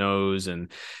eyes and nose,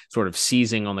 and sort of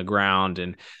seizing on the ground.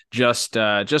 And just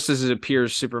as it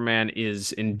appears Superman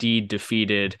is indeed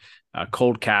defeated,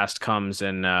 Cold Cast comes,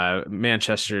 and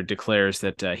Manchester declares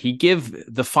that he give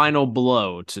the final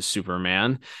blow to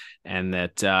Superman, and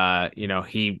that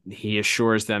he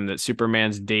assures them that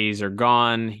Superman's days are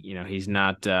gone. He's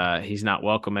not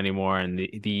welcome anymore, and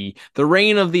the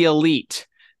reign of the elite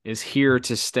is here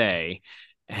to stay.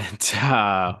 And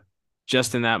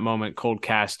just in that moment, Cold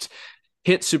Cast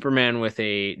hit Superman with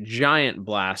a giant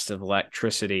blast of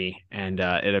electricity, and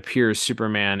it appears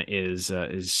Superman is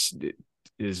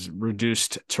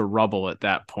reduced to rubble at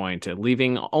that point,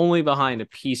 leaving only behind a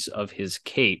piece of his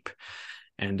cape.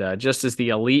 And just as the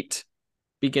elite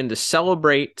begin to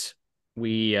celebrate,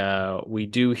 we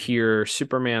do hear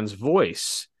Superman's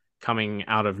voice coming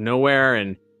out of nowhere.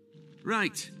 And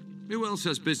right, who else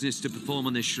has business to perform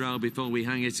on this shroud before we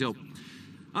hang it up?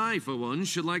 I, for one,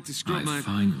 should like to scrub I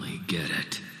finally get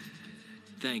it.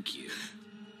 Thank you.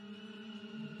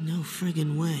 No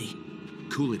friggin' way.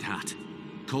 Cool it, Hat.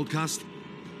 Cold Cast?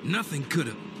 Nothing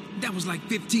could've. That was like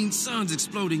 15 suns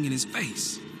exploding in his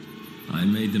face. I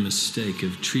made the mistake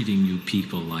of treating you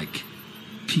people like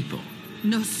people.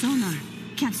 No sonar.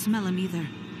 Can't smell him either.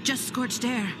 Just scorched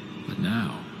air. But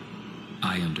now,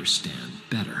 I understand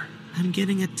better. I'm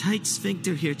getting a tight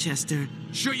sphincter here, Chester.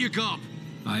 Shut your gob!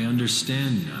 I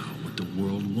understand now what the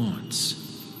world wants.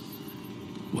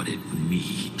 What it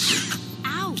needs.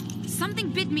 Ow! Something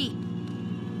bit me.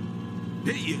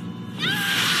 Bit you?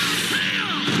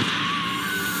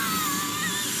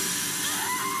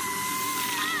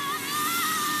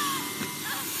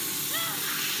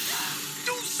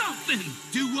 Do something!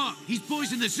 Do what? He's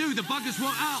boys in the zoo, the buggers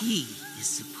won't out. He is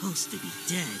supposed to be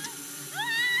dead.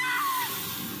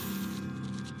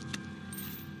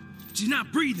 She's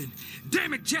not breathing.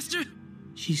 Damn it, Chester!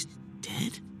 She's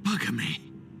dead? Bugger me.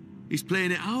 He's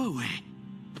playing it our way.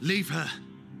 Leave her.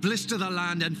 Blister the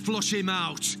land and flush him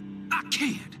out. I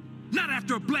can't. Not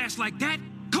after a blast like that.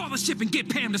 Call the ship and get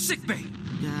Pam to sickbay.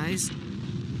 Guys?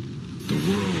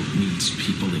 The world needs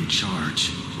people in charge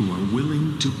who are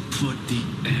willing to put the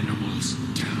animals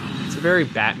down. It's a very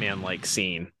Batman-like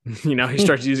scene. You know, he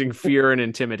starts using fear and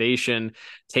intimidation,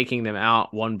 taking them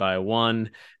out one by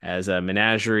one as a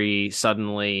menagerie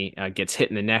suddenly gets hit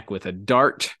in the neck with a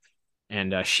dart.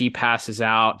 And she passes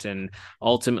out and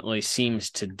ultimately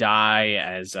seems to die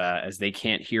as they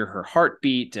can't hear her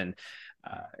heartbeat. And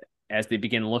as they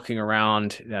begin looking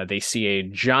around, they see a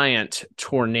giant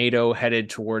tornado headed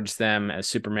towards them as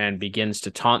Superman begins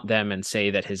to taunt them and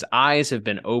say that his eyes have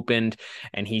been opened,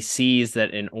 and he sees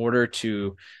that in order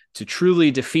to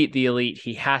truly defeat the elite,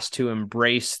 he has to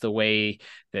embrace the way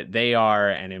that they are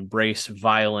and embrace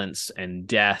violence and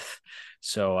death.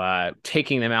 So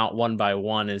taking them out one by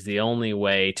one is the only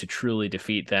way to truly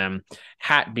defeat them.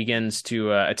 Hat begins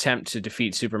to attempt to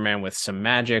defeat Superman with some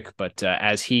magic, but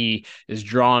as he is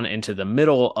drawn into the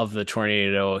middle of the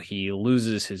tornado, he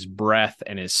loses his breath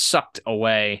and is sucked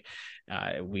away.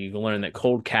 We learn that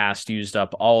Coldcast used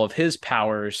up all of his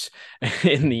powers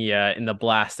in the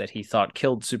blast that he thought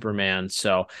killed Superman.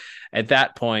 So at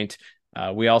that point,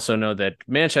 we also know that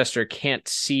Manchester can't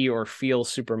see or feel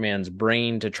Superman's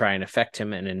brain to try and affect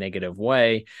him in a negative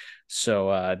way.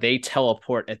 So they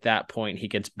teleport at that point. He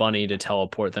gets Bunny to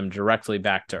teleport them directly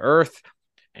back to Earth.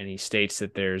 And he states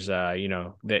that there's,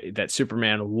 that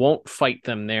Superman won't fight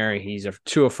them there. He's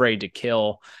too afraid to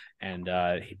kill. And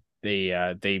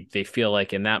they feel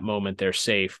like in that moment they're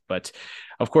safe. But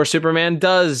of course, Superman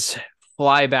does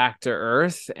fly back to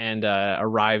Earth and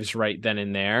arrives right then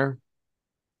and there,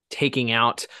 taking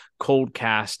out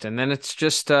Coldcast, and then it's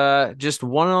just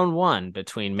one-on-one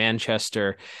between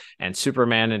Manchester and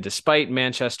Superman. And despite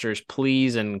Manchester's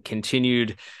pleas and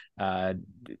continued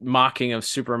mocking of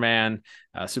Superman,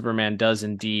 Superman does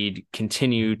indeed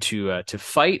continue to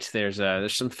fight. There's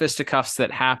some fisticuffs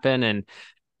that happen, and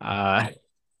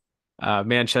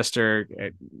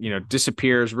Manchester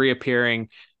disappears, reappearing.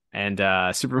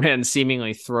 And Superman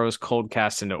seemingly throws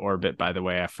Coldcast into orbit. By the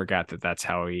way, I forgot that's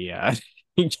how he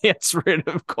gets rid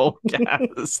of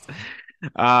Coldcast.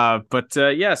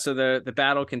 So the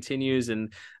battle continues,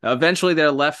 and eventually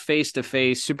they're left face to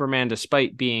face. Superman,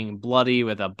 despite being bloody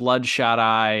with a bloodshot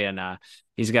eye, and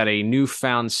he's got a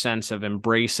newfound sense of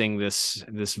embracing this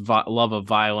love of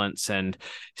violence. And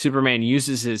Superman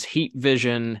uses his heat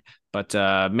vision, but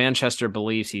Manchester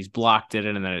believes he's blocked it,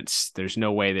 and that there's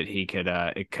no way that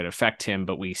it could affect him.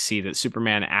 But we see that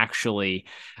Superman actually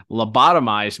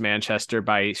lobotomized Manchester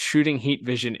by shooting heat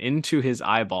vision into his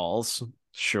eyeballs.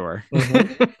 Sure.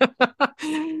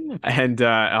 Mm-hmm. And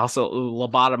also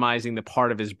lobotomizing the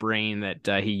part of his brain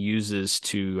that he uses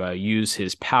to use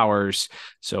his powers.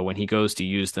 So when he goes to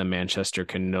use them, Manchester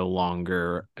can no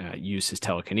longer use his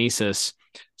telekinesis.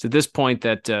 It's at this point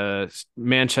that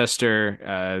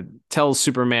Manchester tells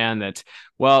Superman that,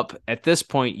 well, at this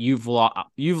point you've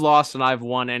lost and I've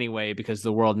won anyway, because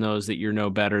the world knows that you're no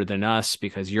better than us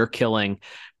because you're killing.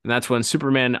 And that's when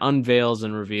Superman unveils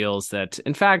and reveals that,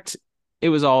 in fact, it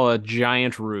was all a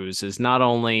giant ruse. As not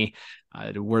only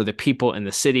were the people in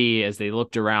the city, as they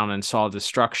looked around and saw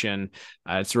destruction,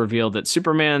 it's revealed that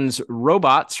Superman's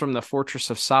robots from the Fortress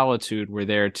of Solitude were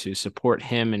there to support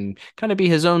him and kind of be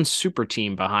his own super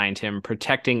team behind him,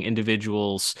 protecting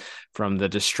individuals from the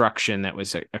destruction that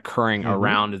was occurring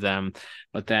around them.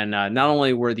 But then not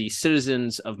only were the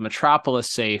citizens of Metropolis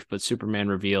safe, but Superman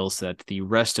reveals that the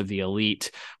rest of the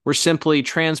elite were simply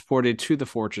transported to the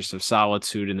Fortress of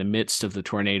Solitude in the midst of the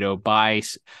tornado by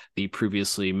the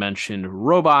previously mentioned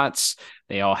robots.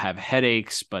 They all have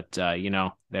headaches, but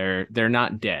they're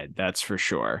not dead, that's for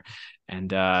sure. And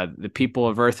the people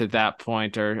of Earth at that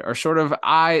point are sort of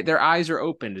their eyes are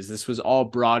opened as this was all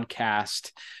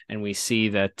broadcast, and we see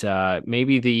that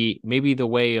maybe the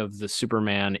way of the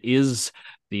Superman is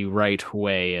the right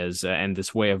way, and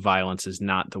this way of violence is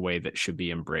not the way that should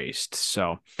be embraced.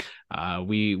 So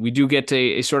we do get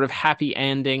a sort of happy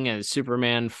ending as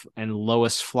Superman and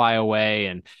Lois fly away,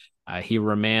 and he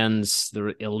remands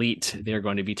the elite. They're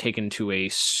going to be taken to a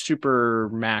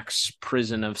supermax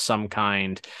prison of some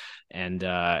kind, and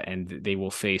they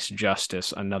will face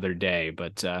justice another day.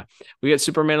 But we get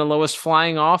Superman and Lois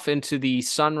flying off into the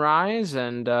sunrise,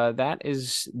 and that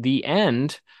is the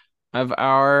end of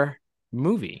our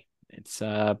movie. It's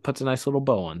puts a nice little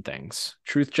bow on things.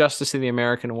 Truth, justice, in the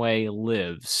American way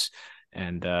lives.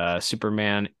 And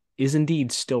Superman is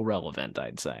indeed still relevant,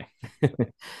 I'd say.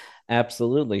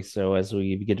 Absolutely. So as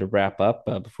we begin to wrap up,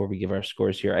 before we give our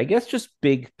scores here, I guess just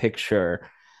big picture,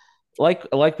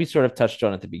 like we sort of touched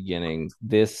on at the beginning,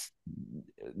 this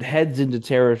heads into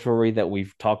territory that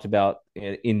we've talked about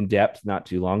in depth not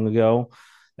too long ago.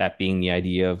 That being the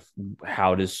idea of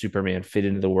how does Superman fit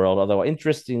into the world? Although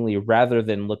interestingly, rather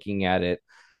than looking at it,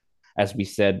 as we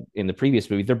said in the previous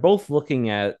movie, they're both looking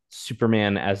at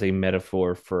Superman as a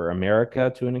metaphor for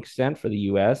America to an extent, for the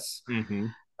U.S.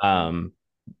 Mm-hmm.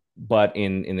 But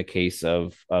in the case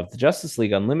of the Justice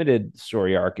League Unlimited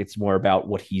story arc, it's more about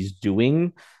what he's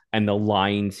doing and the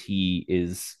lines he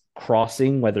is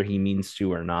crossing, whether he means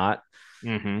to or not.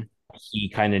 Mm-hmm. He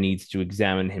kind of needs to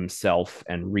examine himself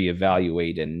and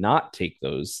reevaluate and not take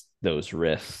those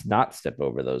risks, not step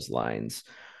over those lines.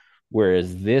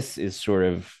 Whereas this is sort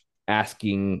of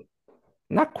asking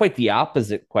not quite the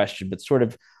opposite question, but sort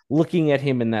of looking at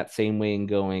him in that same way and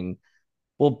going,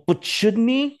 well, but shouldn't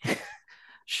he?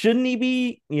 Shouldn't he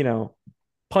be,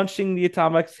 punching the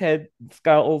Atomic's head,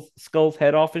 skull's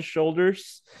head off his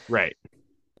shoulders? Right.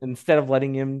 Instead of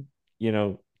letting him,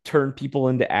 turn people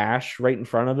into ash right in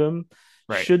front of him.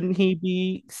 Right. Shouldn't he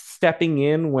be stepping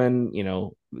in when,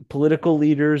 political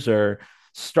leaders are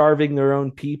starving their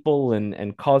own people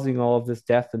and causing all of this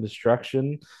death and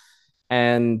destruction?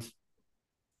 And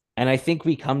I think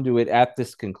we come to it at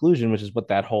this conclusion, which is what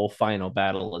that whole final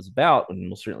battle is about. And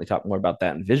we'll certainly talk more about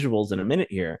that in visuals in a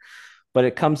minute here. But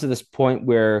it comes to this point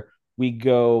where we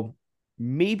go,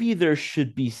 maybe there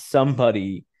should be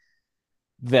somebody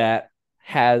that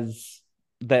has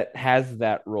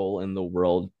that role in the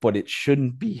world, but it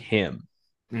shouldn't be him.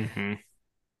 Mm-hmm.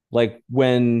 Like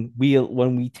when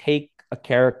we take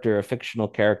a fictional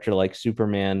character like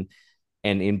Superman,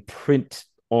 and imprint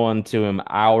onto him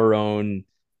our own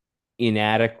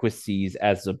inadequacies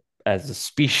as a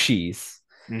species,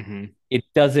 mm-hmm. It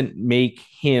doesn't make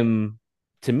him,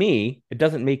 to me, it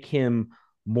doesn't make him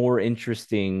more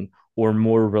interesting or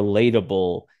more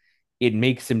relatable. It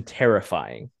makes him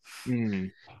terrifying.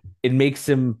 Mm. It makes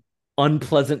him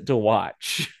unpleasant to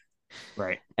watch.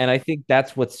 Right. And I think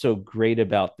that's what's so great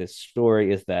about this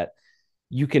story, is that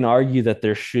you can argue that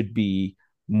there should be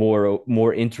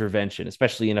more intervention,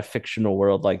 especially in a fictional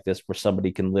world like this, where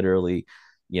somebody can literally,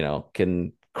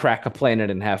 can crack a planet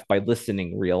in half by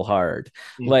listening real hard.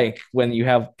 Mm-hmm. Like when you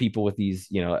have people with these,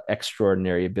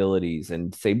 extraordinary abilities,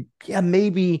 and say, yeah,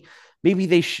 maybe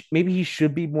he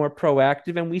should be more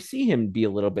proactive, and we see him be a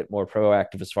little bit more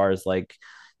proactive as far as like,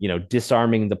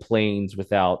 disarming the planes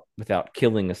without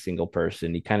killing a single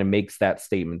person. He kind of makes that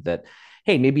statement that,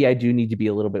 hey, maybe I do need to be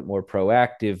a little bit more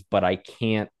proactive, but I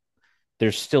can't,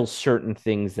 there's still certain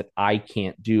things that I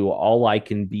can't do. All I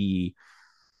can be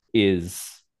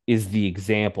is the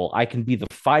example. I can be the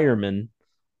fireman.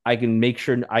 I can make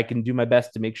sure, I can do my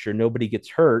best to make sure nobody gets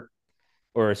hurt,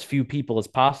 or as few people as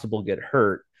possible get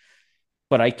hurt,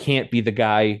 but I can't be the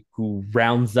guy who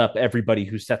rounds up everybody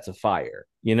who sets a fire,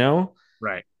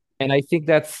 Right. And I think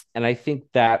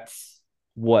that's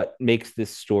what makes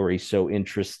this story so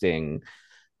interesting,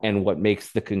 and what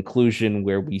makes the conclusion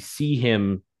where we see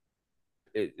him,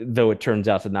 though it turns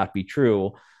out to not be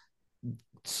true,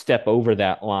 step over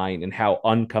that line, and how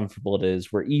uncomfortable it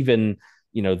is, where even,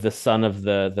 the son of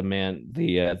the man,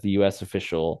 the US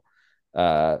official,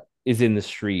 is in the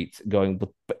streets going, but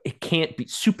it can't be,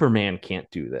 Superman can't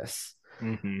do this.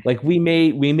 Mm-hmm. Like we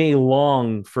may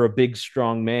long for a big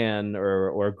strong man,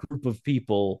 or a group of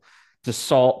people to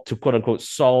quote unquote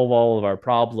solve all of our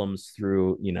problems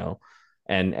through,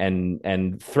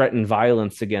 and threaten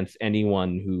violence against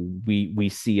anyone who we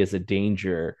see as a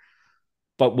danger.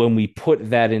 But when we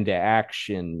put that into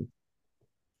action,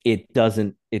 it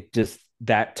doesn't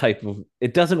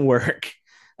work.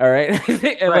 All right.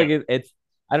 Right. Like it's,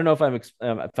 I don't know if I'm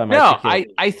no,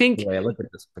 I think the way I look at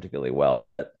this particularly well.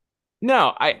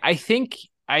 No, I think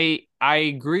I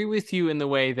agree with you in the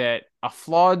way that a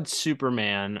flawed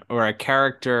Superman, or a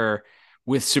character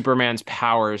with Superman's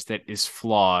powers that is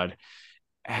flawed,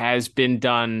 has been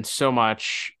done so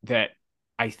much that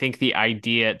I think the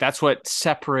idea, that's what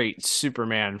separates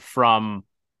Superman from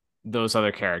those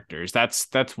other characters.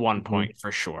 That's one point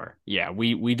for sure. Yeah,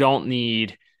 we don't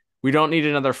need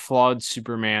another flawed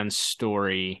Superman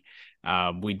story.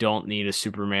 We don't need a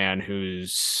Superman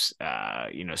who's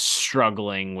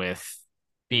struggling with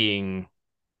being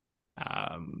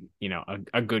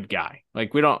a good guy.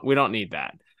 Like we don't need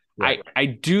that. Right. I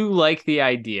do like the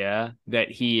idea that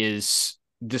he is,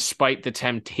 despite the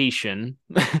temptation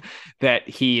that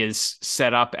he is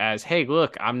set up as, hey,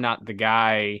 look, I'm not the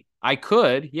guy. I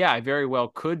very well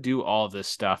could do all this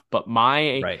stuff, but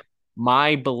my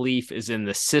my belief is in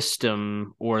the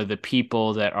system or the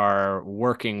people that are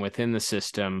working within the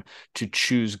system to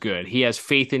choose good. He has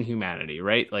faith in humanity,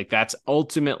 right? Like that's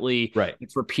ultimately Right.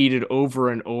 it's repeated over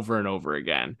and over and over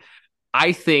again.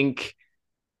 I think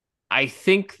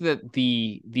that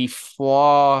the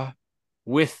flaw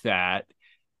with that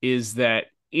is that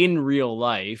in real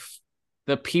life,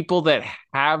 the people that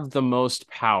have the most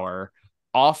power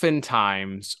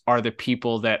oftentimes are the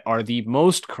people that are the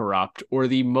most corrupt or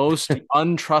the most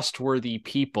untrustworthy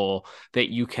people that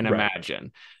you can Right.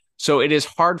 imagine. So it is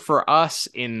hard for us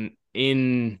in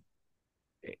a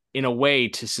way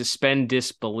to suspend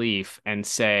disbelief and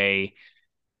say,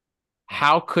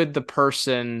 how could the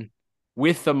person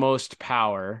with the most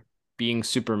power, being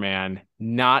Superman,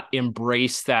 not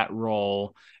embrace that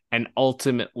role and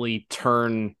ultimately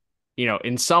turn,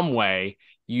 in some way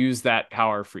use that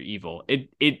power for evil? It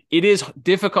is a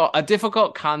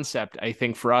difficult concept, I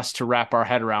think, for us to wrap our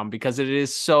head around because it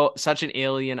is such an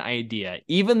alien idea.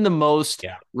 Even the most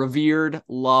revered,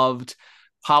 loved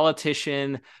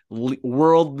politician,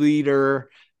 world leader,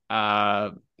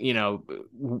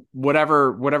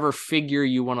 whatever figure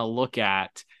you want to look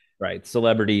at, Right.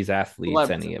 Celebrities,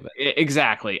 athletes, any of it.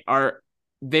 exactly,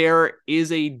 there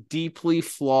is a deeply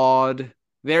flawed,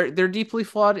 they're deeply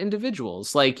flawed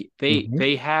individuals. Like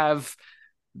they have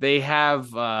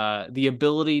the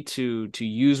ability to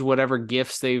use whatever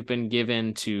gifts they've been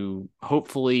given to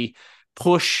hopefully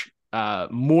push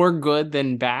more good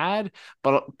than bad,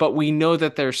 but we know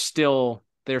that they're still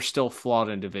flawed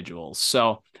individuals.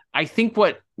 So I think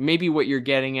what you're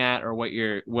getting at, or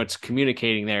what's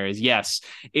communicating there, is yes,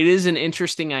 it is an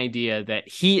interesting idea that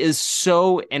he is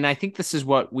so, and I think this is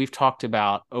what we've talked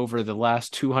about over the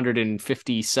last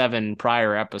 257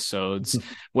 prior episodes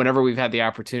whenever we've had the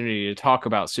opportunity to talk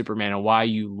about Superman and why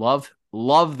you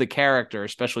love the character,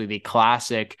 especially the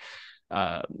classic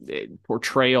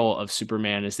portrayal of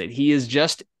Superman, is that he is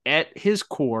just, at his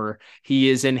core, he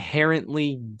is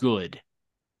inherently good.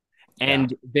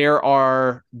 And there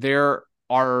are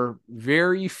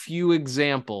very few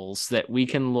examples that we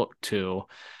can look to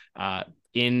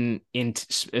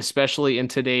especially in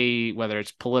today, whether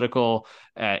it's political,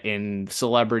 in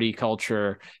celebrity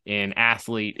culture, in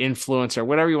athlete, influencer,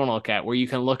 whatever you want to look at, where you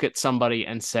can look at somebody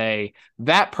and say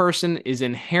that person is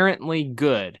inherently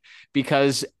good,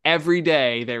 because every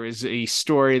day there is a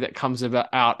story that comes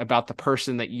out about the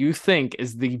person that you think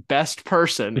is the best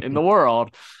person in the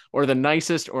world, or the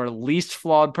nicest or least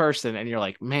flawed person, and you're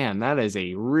like, man, that is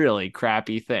a really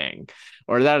crappy thing,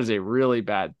 or that is a really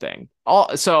bad thing.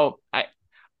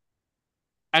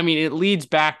 I mean, it leads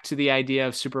back to the idea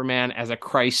of Superman as a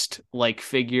Christ-like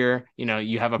figure.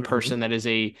 You have a person that is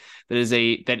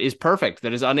perfect,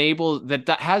 that is unable, that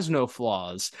has no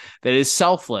flaws, that is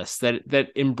selfless, that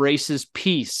embraces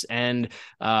peace and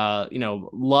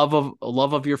love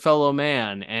of your fellow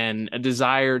man, and a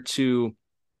desire to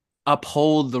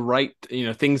uphold the right,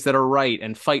 things that are right,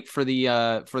 and fight for the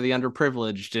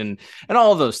underprivileged, and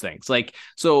all of those things. Like,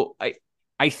 so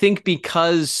I think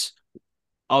because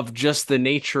of just the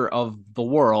nature of the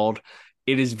world,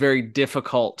 it is very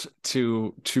difficult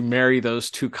to marry those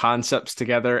two concepts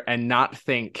together and not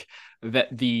think that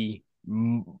the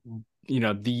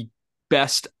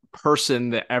best person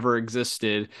that ever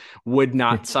existed would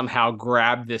not somehow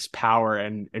grab this power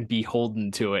and be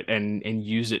beholden to it and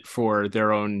use it for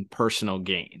their own personal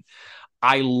gain.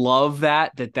 I love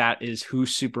that is who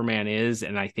Superman is,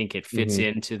 and I think it fits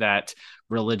into that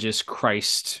religious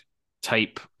Christ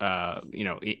type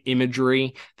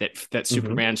imagery that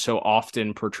Superman so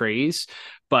often portrays.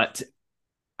 But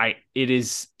it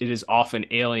is often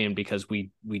alien because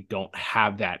we don't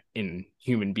have that in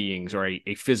human beings, or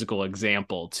a physical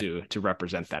example to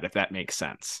represent that, if that makes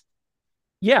sense.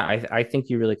 Yeah, I think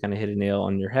you really kind of hit a nail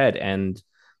on your head. And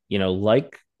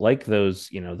like those,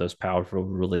 those powerful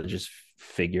religious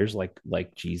figures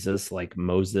like Jesus, like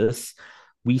Moses,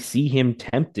 we see him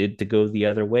tempted to go the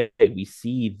other way. We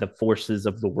see the forces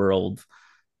of the world,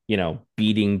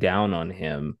 beating down on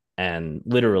him, and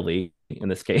literally in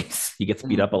this case, he gets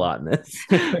beat up a lot in this.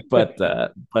 but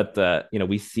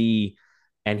we see,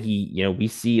 and we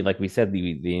see, like we said,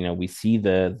 we see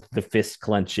the fist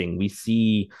clenching, we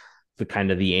see the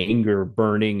kind of the anger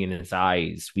burning in his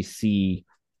eyes, we see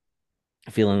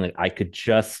feeling like I could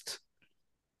just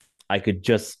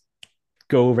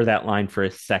go over that line for a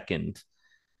second,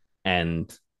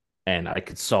 and I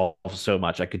could solve so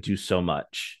much, I could do so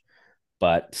much.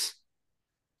 But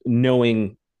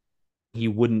knowing he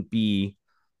wouldn't be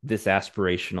this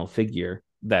aspirational figure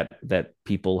that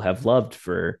people have loved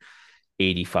for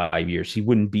 85 years, he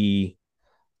wouldn't be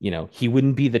he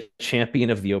wouldn't be the champion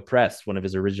of the oppressed, one of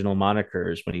his original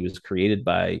monikers when he was created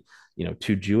by,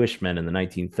 two Jewish men in the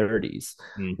 1930s.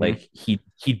 Mm-hmm. Like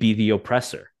he'd be the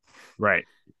oppressor. Right.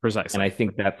 Precisely. And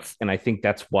I think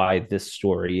that's why this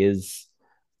story is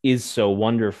so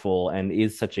wonderful and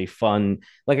is such a fun,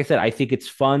 like I said, I think it's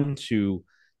fun to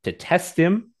test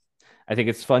him. I think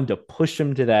it's fun to push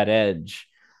him to that edge,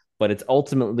 but it's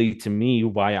ultimately to me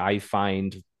why I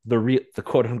find the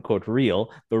quote unquote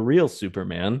the real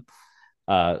Superman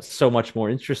so much more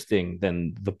interesting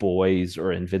than The Boys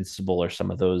or Invincible or some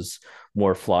of those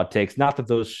more flawed takes. Not that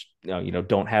those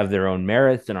don't have their own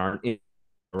merits and aren't in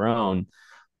their own,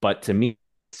 but to me,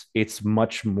 it's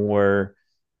much more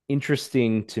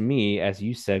interesting to me, as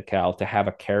you said, Cal, to have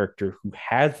a character who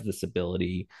has this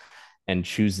ability and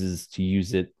chooses to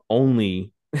use it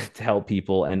only to help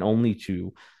people and only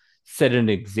to set an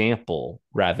example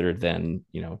rather than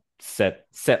set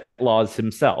laws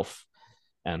himself.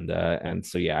 And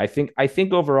so yeah, I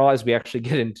think overall, as we actually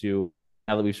get into,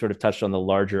 now that we've sort of touched on the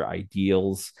larger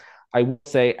ideals, I will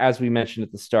say, as we mentioned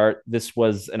at the start, this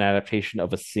was an adaptation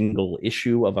of a single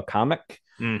issue of a comic.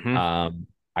 Mm-hmm.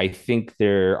 I think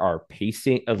there are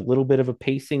a little bit of a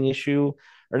pacing issue,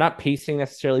 or not pacing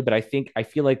necessarily, but I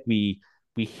feel like we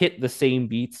hit the same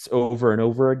beats over and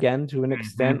over again to an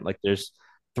extent. Mm-hmm. Like there's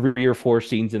 3 or 4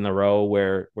 scenes in a row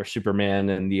where Superman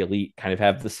and the Elite kind of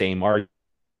have the same argument,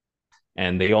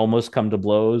 and they almost come to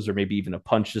blows, or maybe even a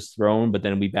punch is thrown, but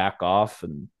then we back off.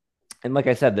 And like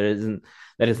I said, that isn't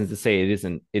to say it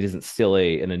isn't still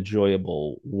an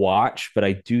enjoyable watch, but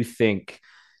I do think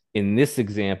in this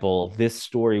example, this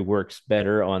story works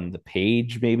better on the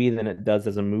page maybe than it does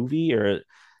as a movie, or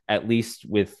at least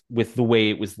with the way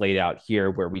it was laid out here,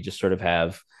 where we just sort of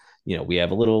have, we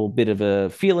have a little bit of a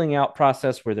feeling out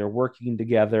process where they're working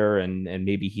together, and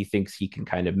maybe he thinks he can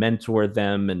kind of mentor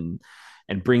them and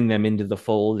bring them into the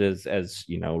fold as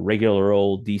regular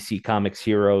old DC Comics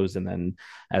heroes. And then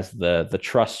as the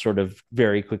trust sort of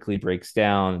very quickly breaks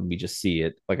down, we just see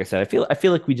it. Like I said, I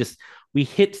feel like we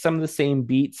hit some of the same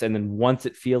beats, and then once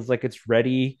it feels like it's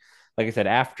ready, like I said,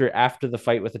 after the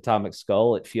fight with Atomic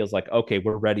Skull, it feels like, okay,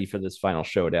 we're ready for this final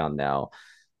showdown now.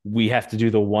 We have to do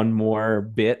the one more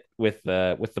bit with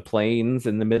the planes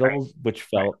in the middle,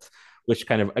 Right. which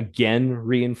kind of again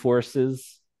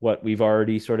reinforces what we've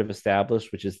already sort of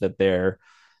established, which is that they're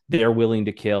willing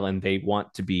to kill and they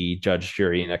want to be judge,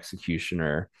 jury, and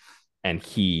executioner. And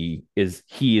he is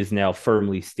now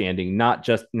firmly standing,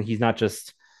 he's not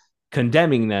just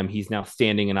condemning them, he's now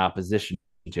standing in opposition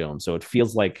to him. So it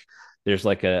feels like there's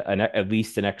like at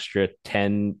least an extra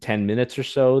 10 minutes or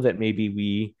so that maybe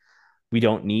we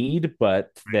don't need,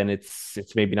 but then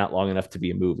it's maybe not long enough to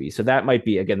be a movie. So that might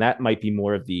be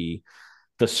more of the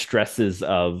stresses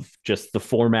of just the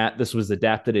format this was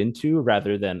adapted into,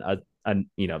 rather than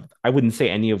I wouldn't say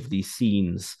any of these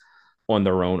scenes on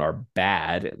their own are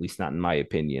bad, at least not in my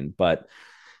opinion, but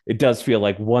it does feel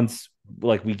like once,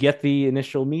 like, we get the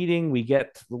initial meeting, we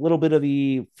get a little bit of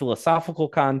the philosophical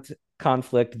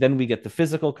conflict, then we get the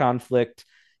physical conflict,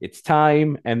 it's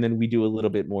time, and then we do a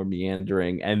little bit more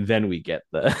meandering, and then we get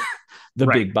the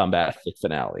Right. big bombastic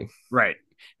finale. Right.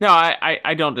 No,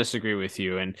 I don't disagree with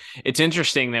you. And it's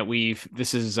interesting that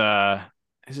this is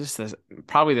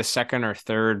probably the second or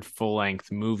third full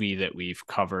length movie that we've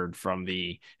covered from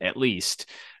at least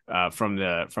from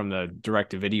the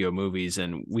direct to video movies.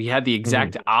 And we had the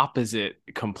exact opposite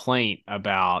complaint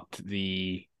about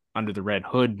the Under the Red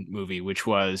Hood movie, which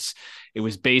was, it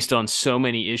was based on so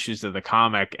many issues of the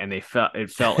comic, and it felt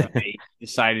like they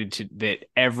decided that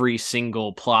every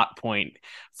single plot point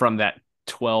from that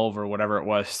 12 or whatever it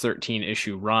was 13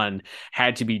 issue run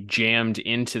had to be jammed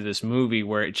into this movie,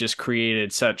 where it just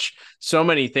created so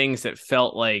many things that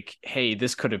felt like, hey,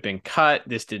 this could have been cut,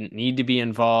 this didn't need to be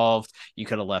involved, you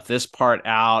could have left this part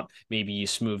out, maybe you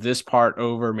smooth this part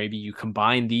over, maybe you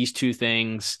combine these two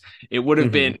things. It would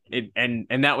have been it,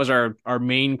 and that was our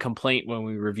main complaint when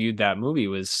we reviewed that movie,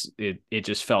 was it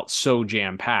just felt so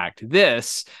jam-packed.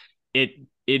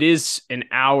 It is an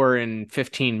hour and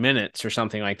 15 minutes or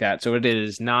something like that. So it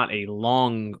is not a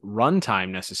long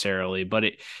runtime necessarily, but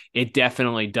it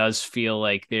definitely does feel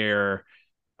like it's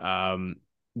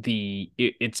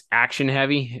action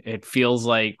heavy. It feels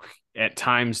like at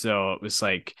times, though, it was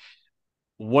like,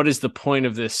 what is the point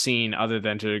of this scene other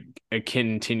than to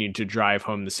continue to drive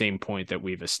home the same point that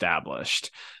we've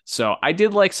established? So I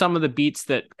did like some of the beats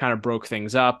that kind of broke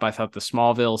things up. I thought the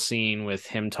Smallville scene with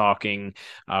him talking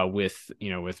with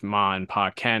Ma and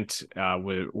Pa Kent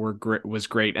was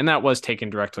great, and that was taken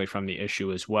directly from the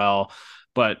issue as well.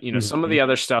 But some of the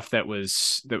other stuff that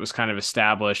was kind of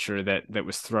established, or that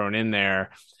was thrown in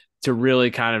there, to really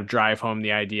kind of drive home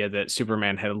the idea that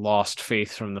Superman had lost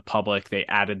faith from the public, they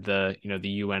added the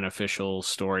UN official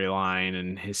storyline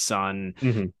and his son.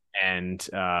 Mm-hmm. And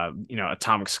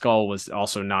Atomic Skull was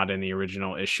also not in the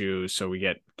original issue, so we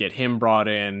get him brought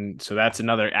in. So that's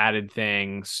another added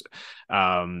thing.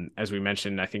 As we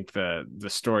mentioned, I think the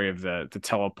story of the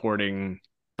teleporting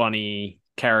bunny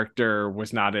character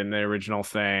was not in the original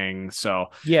thing. So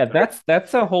yeah,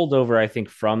 that's a holdover, I think,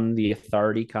 from the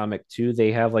Authority comic too.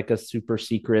 They have like a super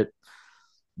secret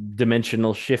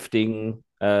dimensional shifting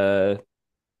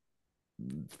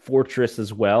fortress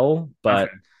as well, but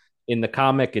okay. in the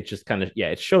comic it just kind of, yeah,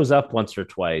 it shows up once or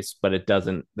twice, but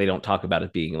they don't talk about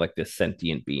it being like this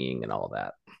sentient being and all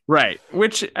that. Right.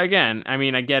 Which again, I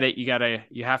mean, I get it. You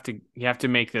have to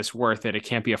make this worth it. It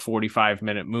can't be a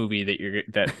 45-minute movie that you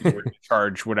would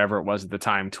charge whatever it was at the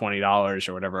time, $20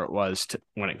 or whatever it was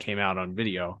when it came out on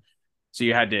video. So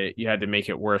you had to make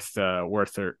it worth the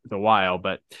while.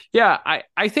 But yeah,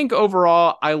 I think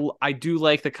overall I do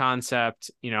like the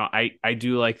concept. I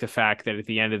do like the fact that at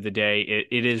the end of the day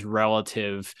it is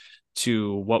relative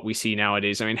to what we see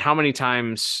nowadays. I mean, how many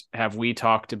times have we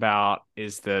talked about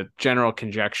is the general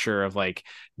conjecture of like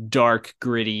dark,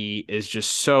 gritty is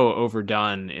just so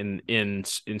overdone in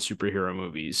superhero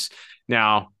movies.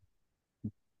 Now,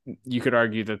 you could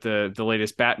argue that the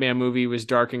latest Batman movie was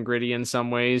dark and gritty in some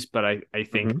ways, but I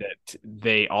think that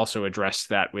they also addressed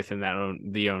that within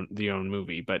the own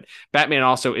movie. But Batman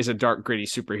also is a dark, gritty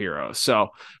superhero, so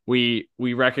we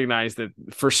recognize that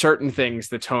for certain things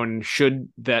the tone should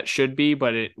be,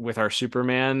 but with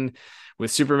Superman,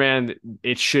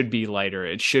 it should be lighter,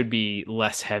 it should be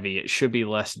less heavy, it should be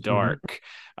less dark.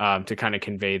 To kind of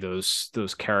convey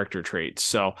those character traits.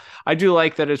 So I do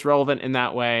like that it's relevant in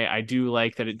that way. I do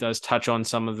like that it does touch on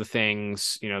some of the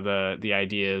things, the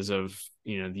ideas of,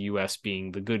 the US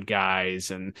being the good guys,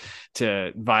 and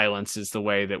to violence is the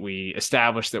way that we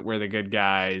establish that we're the good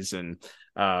guys. And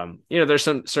there's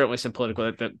certainly some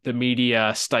political, the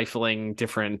media stifling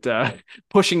different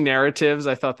pushing narratives.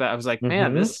 I thought that I was like,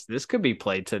 man, this could be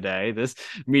played today. This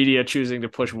media choosing to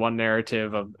push one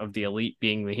narrative of the elite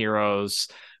being the heroes.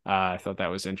 I thought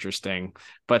that was interesting.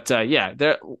 But yeah,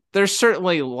 there's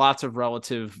certainly lots of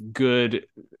relative good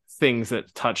things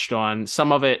that touched on.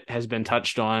 Some of it has been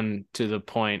touched on to the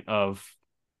point of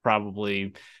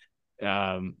probably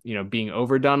being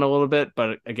overdone a little bit.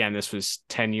 But again, this was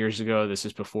 10 years ago. This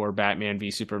is before Batman v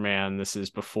Superman. This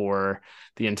is before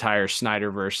the entire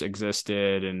Snyderverse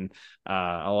existed. And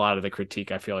a lot of the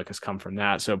critique I feel like has come from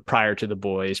that. So prior to The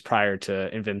Boys, prior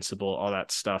to Invincible, all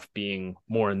that stuff being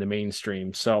more in the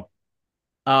mainstream. So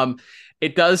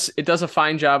it does a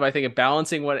fine job, I think, of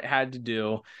balancing what it had to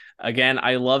do. Again,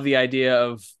 I love the idea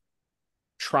of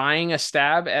trying a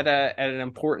stab at an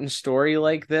important story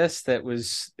like this that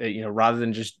was, rather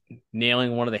than just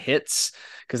nailing one of the hits,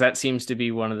 because that seems to be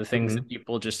one of the things that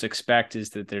people just expect, is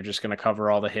that they're just going to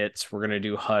cover all the hits. We're going to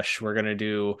do Hush. We're going to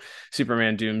do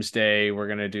Superman Doomsday. We're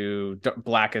going to do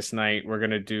Blackest Night. We're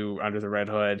going to do Under the Red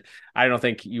Hood. I don't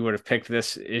think you would have picked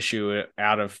this issue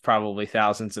out of probably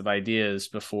thousands of ideas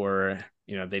before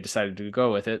they decided to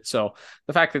go with it. So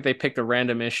the fact that they picked a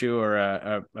random issue or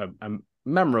a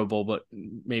memorable but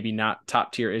maybe not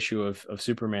top tier issue of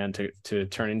Superman to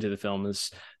turn into the film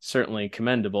is certainly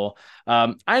commendable.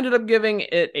 I ended up giving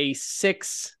it a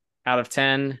 6 out of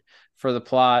 10 for the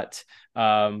plot.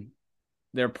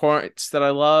 There are points that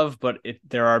I love, but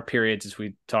there are periods, as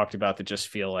we talked about, that just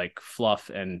feel like fluff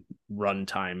and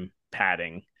runtime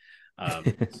padding. So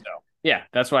yeah,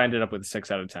 that's why I ended up with a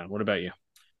 6 out of 10. What about you?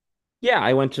 Yeah,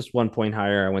 I went just 1 point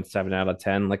higher. I went 7 out of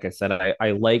 10. Like I said,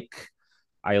 I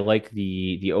like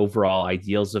the overall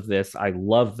ideals of this. I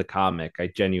love the comic. I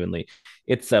genuinely.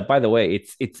 It's by the way,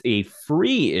 it's a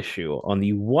free issue on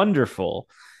the wonderful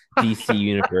DC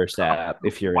Universe app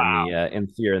if you're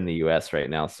if you're in the US right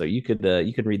now. So you could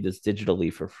read this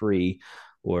digitally for free,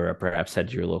 or perhaps head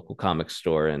to your local comic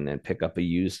store and then pick up a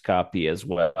used copy as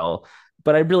well.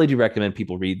 But I really do recommend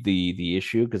people read the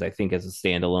issue, because I think as a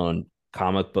standalone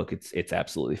comic book, it's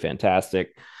absolutely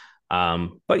fantastic.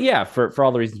 But yeah, for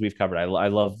all the reasons we've covered, I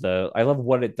love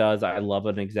what it does. I love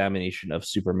an examination of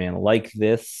Superman like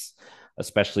this,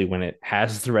 especially when it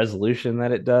has the resolution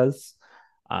that it does.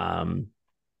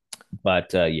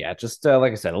 But yeah, just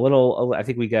like I said, I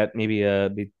think we got maybe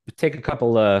we take a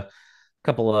couple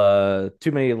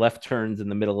too many left turns in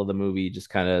the middle of the movie, just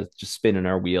kind of just spinning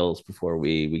our wheels before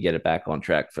we get it back on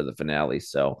track for the finale.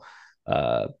 So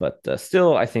but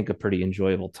still, I think a pretty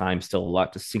enjoyable time. Still a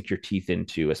lot to sink your teeth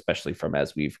into, especially from,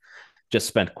 as we've just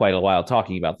spent quite a while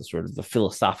talking about, the sort of the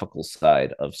philosophical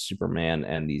side of Superman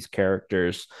and these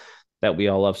characters that we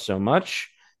all love so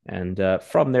much. And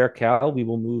from there, Cal, we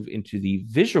will move into the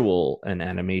visual and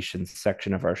animation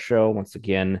section of our show. Once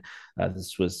again,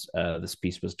 this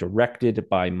piece was directed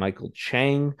by Michael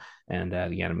Chang, and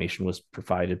the animation was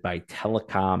provided by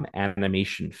Telecom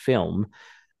Animation Film.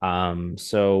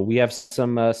 So we have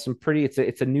some pretty.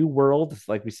 It's a new world,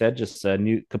 like we said, just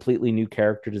completely new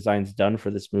character designs done for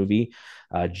this movie.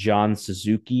 John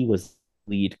Suzuki was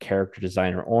lead character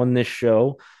designer on this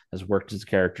show, has worked as a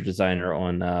character designer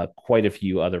on quite a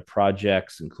few other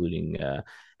projects, including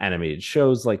animated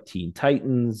shows like Teen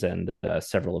Titans and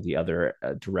several of the other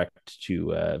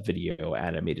direct-to-video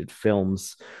animated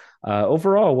films.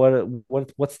 Overall,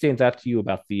 what stands out to you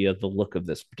about the look of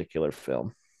this particular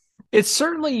film? It's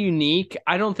certainly unique.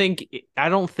 I don't think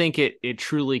it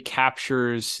truly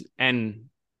captures, and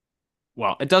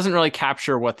well, it doesn't really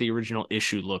capture what the original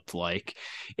issue looked like.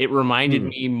 It reminded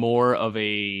me more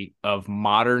of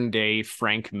modern day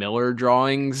Frank Miller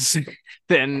drawings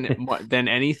than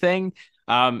anything.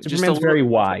 Superman's very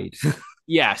wide.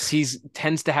 Yes, he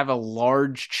tends to have a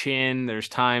large chin. There's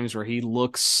times where he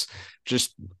looks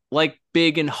just like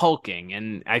big and hulking,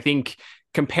 and I think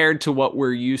compared to what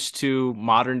we're used to,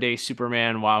 modern day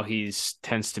Superman, while he's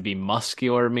tends to be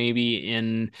muscular, maybe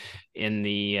in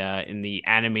the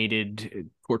animated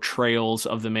portrayals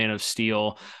of the Man of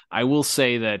Steel, I will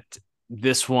say that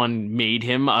this one made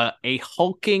him a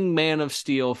hulking Man of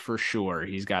Steel for sure.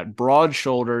 He's got broad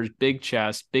shoulders, big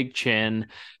chest, big chin,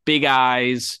 big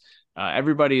eyes.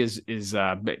 Everybody is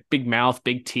big mouth,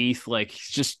 big teeth. Like, he's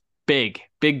just big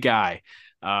guy.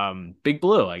 Big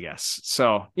Blue, I guess.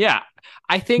 So yeah,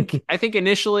 I think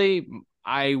initially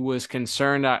I was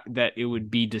concerned that it would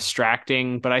be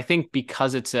distracting, but I think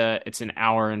because it's an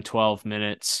hour and 12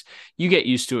 minutes, you get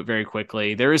used to it very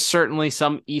quickly. There is certainly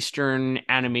some Eastern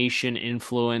animation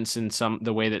influence in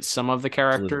the way that some of the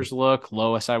characters Absolutely. look.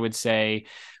 Lois, I would say,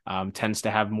 tends to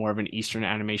have more of an Eastern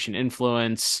animation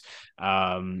influence.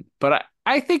 But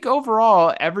I think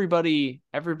overall everybody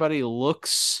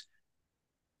looks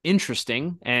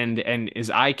interesting and is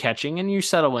eye-catching, and you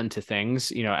settle into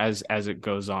things, as it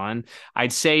goes on.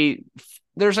 I'd say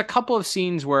there's a couple of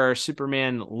scenes where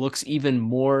Superman looks even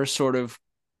more sort of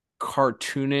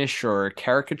cartoonish or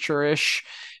caricature-ish.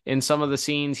 In some of the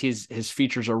scenes, his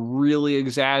features are really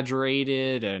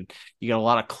exaggerated, and you get a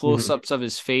lot of close-ups of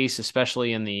his face,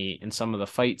 especially in some of the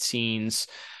fight scenes.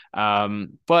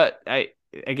 But I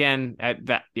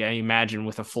imagine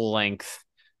with a full-length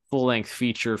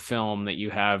feature film that you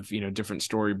have, different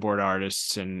storyboard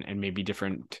artists and maybe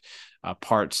different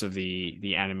parts of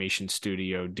the animation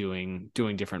studio doing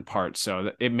different parts.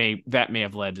 So that may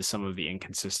have led to some of the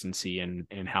inconsistency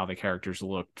in how the characters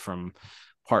looked from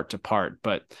part to part.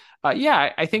 But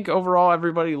I think overall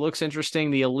everybody looks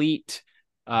interesting. The Elite,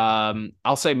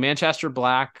 I'll say Manchester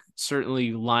Black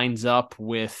certainly lines up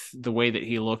with the way that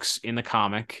he looks in the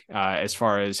comic, as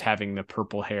far as having the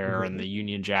purple hair and the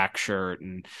Union Jack shirt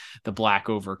and the black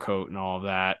overcoat and all of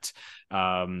that.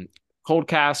 Cold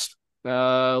Cast,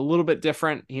 a little bit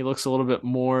different. He looks a little bit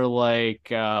more like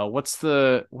what's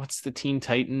the Teen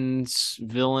Titans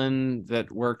villain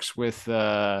that works with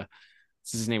what's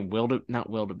his name? Not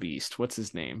Wildebeest. What's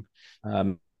his name?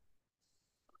 Blanking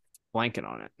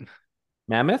on it.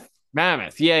 Mammoth.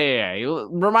 Yeah. He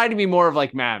reminded me more of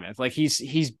like Mammoth. Like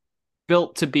he's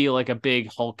built to be like a big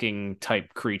hulking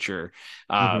type creature,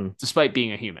 despite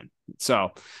being a human.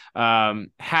 So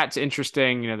Hat's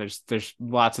interesting. There's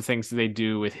lots of things that they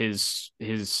do with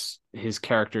his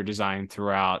character design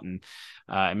throughout, and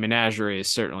Menagerie is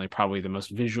certainly probably the most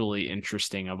visually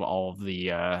interesting of all of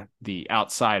the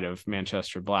outside of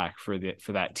Manchester Black for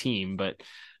that team. But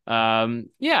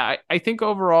I think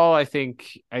overall, I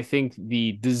think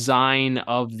the design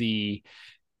of the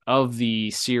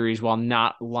series, while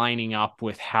not lining up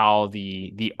with how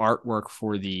the artwork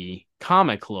for the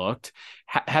comic looked,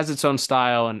 has its own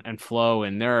style and flow.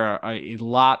 And there are a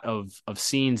lot of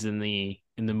scenes in the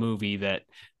movie that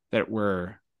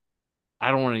were,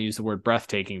 I don't want to use the word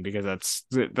breathtaking because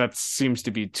that seems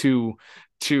to be too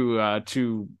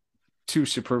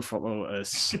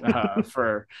superfluous too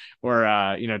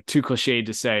cliched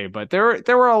to say. But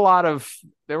there were a lot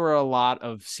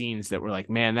of scenes that were like,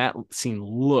 man, that scene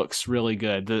looks really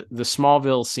good. The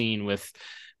Smallville scene with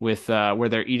where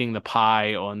they're eating the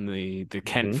pie on the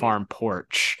Kent farm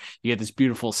porch. You get this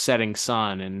beautiful setting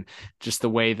sun, and just the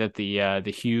way that the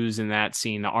hues in that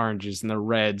scene, the oranges and the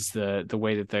reds, the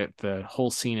way that the whole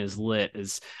scene is lit,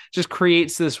 is just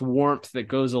creates this warmth that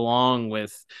goes along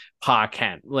with Pa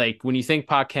Kent. Like when you think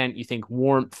Pa Kent, you think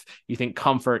warmth, you think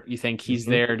comfort, you think he's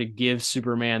there to give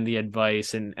Superman the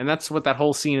advice, and that's what that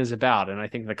whole scene is about. And I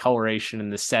think the coloration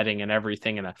and the setting and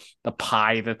everything, and the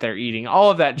pie that they're eating, all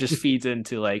of that just feeds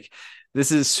into like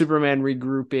this is Superman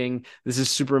regrouping, this is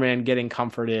Superman getting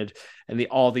comforted, and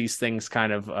all these things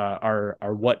kind of are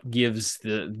what gives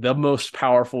the most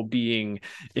powerful being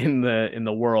in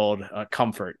the world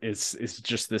comfort. Is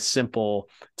just this simple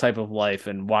type of life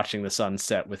and watching the sun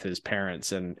set with his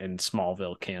parents in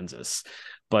Smallville, Kansas.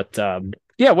 But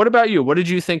yeah, what about you? What did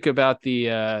you think about the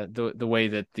way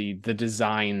that the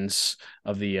designs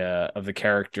of the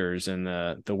characters and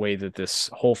the way that this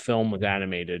whole film was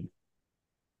animated?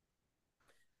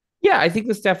 Yeah, I think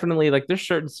this definitely, like, there's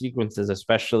certain sequences,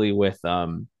 especially with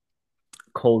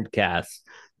cold cast,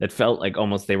 that felt like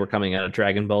almost they were coming out of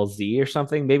Dragon Ball Z or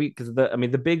something. Maybe because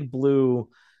the big blue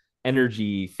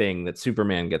energy thing that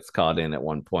Superman gets caught in at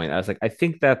one point. I was like, I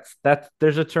think that's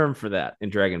there's a term for that in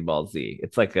Dragon Ball Z.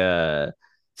 It's like a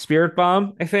spirit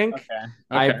bomb, I think. Okay.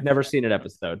 I've never seen an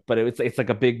episode, but it's like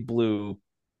a big blue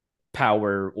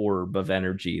power orb of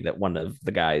energy that one of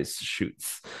the guys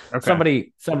shoots.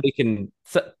 Okay. Somebody can,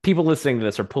 people listening to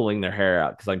this are pulling their hair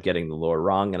out because I'm getting the lore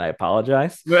wrong, and I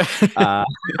apologize. uh,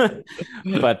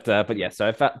 but yeah,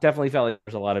 so definitely felt like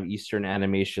there's a lot of Eastern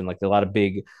animation, like a lot of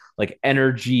big like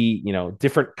energy,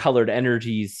 different colored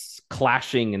energies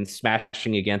clashing and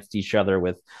smashing against each other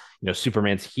with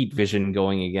Superman's heat vision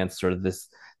going against sort of this.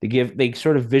 They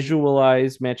sort of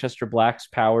visualize Manchester Black's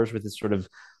powers with this sort of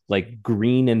like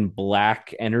green and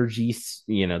black energy,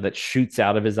 that shoots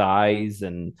out of his eyes,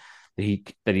 and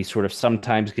that he sort of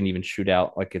sometimes can even shoot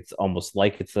out like it's almost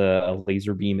like it's a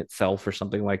laser beam itself or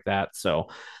something like that. So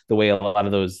the way a lot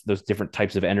of those different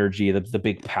types of energy, the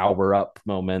big power up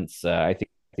moments, I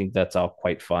think that's all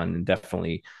quite fun, and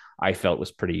definitely I felt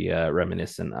was pretty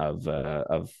reminiscent of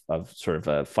sort of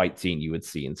a fight scene you would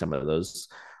see in some of those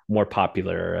more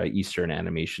popular Eastern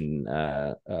animation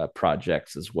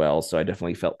projects as well. So I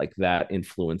definitely felt like that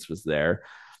influence was there.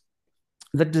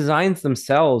 The designs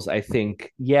themselves, I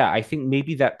think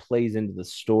maybe that plays into the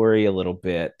story a little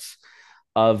bit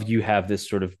of you have this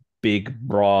sort of big,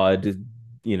 broad,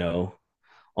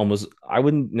 almost, I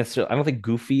don't think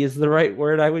goofy is the right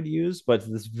word I would use, but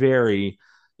this very,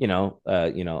 like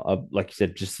you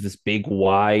said, just this big,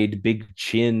 wide, big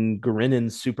chin, grinning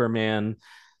Superman,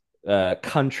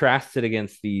 contrasted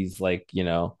against these, like,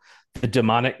 the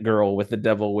demonic girl with the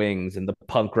devil wings and the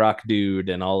punk rock dude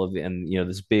and all of the, and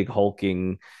this big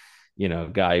hulking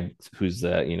guy who's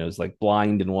is like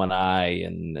blind in one eye,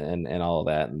 and all of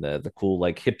that, and the cool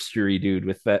like hipstery dude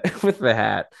with that with the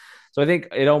hat. So I think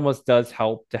it almost does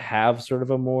help to have sort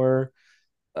of a more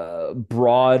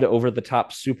broad, over the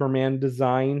top Superman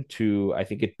design. To I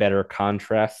think it better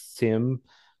contrasts him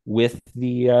with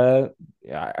the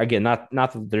again, not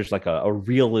that there's like a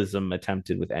realism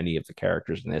attempted with any of the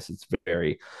characters in this. It's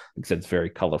very, like I said, it's very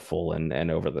colorful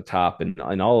and over the top and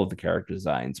all of the character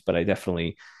designs. But I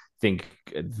definitely think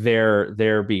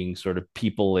they're being sort of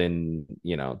people in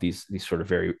these sort of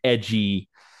very edgy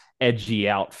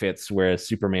outfits, whereas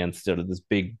Superman's still this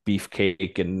big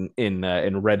beefcake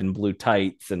in red and blue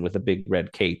tights and with a big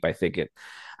red cape. I think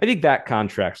that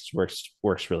contrast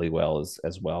works really well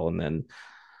as well. And then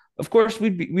of course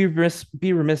be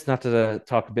remiss not to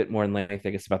talk a bit more in length, I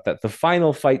guess, about that. The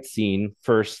final fight scene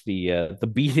first, the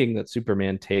beating that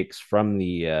Superman takes from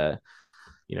the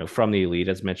from the elite.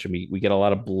 As mentioned, we get a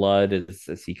lot of blood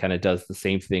as he kind of does the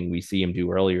same thing we see him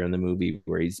do earlier in the movie,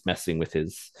 where he's messing with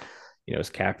his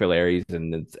capillaries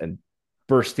and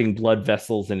bursting blood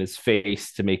vessels in his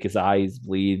face to make his eyes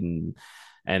bleed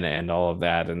and all of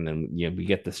that. And then we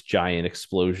get this giant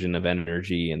explosion of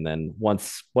energy. And then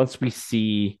once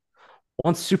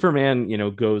Superman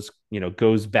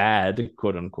goes bad,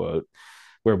 quote unquote,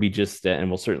 where we just and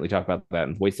we'll certainly talk about that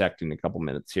in voice acting in a couple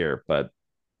minutes here, but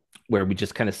where we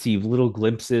just kind of see little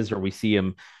glimpses, or we see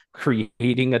him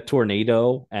creating a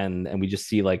tornado, and we just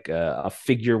see like a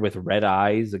figure with red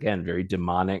eyes, again very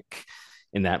demonic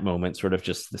in that moment, sort of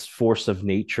just this force of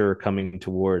nature coming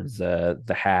towards the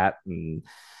hat and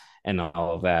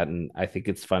all of that. And I think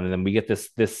it's fun. And then we get this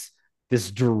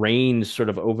deranged sort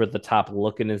of over the top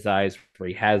look in his eyes, where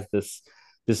he has this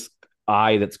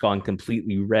eye that's gone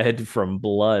completely red from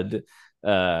blood,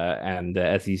 and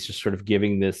as he's just sort of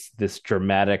giving this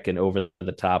dramatic and over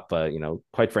the top,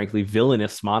 quite frankly,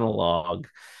 villainous monologue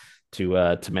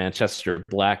to Manchester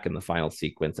Black in the final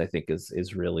sequence, I think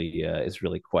is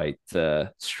really quite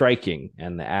striking,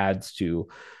 and adds to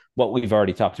what we've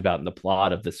already talked about in the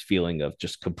plot of this feeling of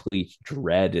just complete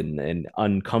dread and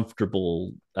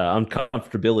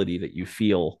uncomfortability that you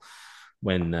feel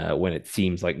when it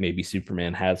seems like maybe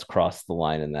Superman has crossed the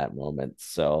line in that moment.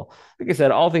 So, like I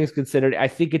said, all things considered, I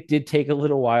think it did take a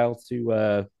little while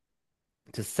to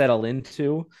settle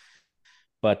into.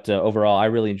 But overall, I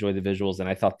really enjoyed the visuals, and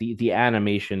I thought the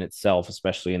animation itself,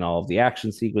 especially in all of the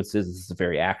action sequences, this is a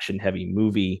very action heavy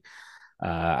movie.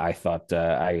 I thought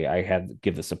I had to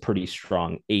give this a pretty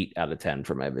strong 8 out of 10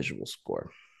 for my visual score.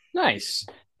 Nice.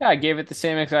 Yeah, I gave it the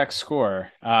same exact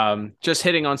score. Just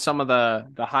hitting on some of the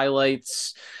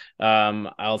highlights.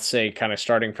 I'll say, kind of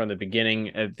starting from the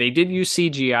beginning, they did use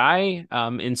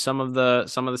CGI in some of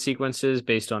the sequences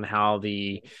based on how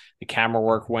the camera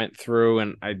work went through,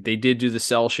 and they did do the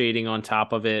cell shading on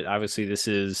top of it. Obviously, this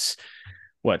is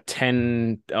what,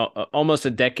 10 almost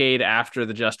a decade after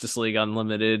the Justice League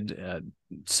Unlimited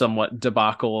somewhat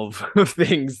debacle of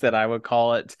things that I would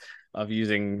call it, of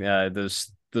using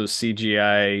those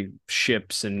CGI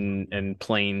ships and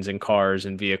planes and cars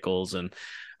and vehicles. And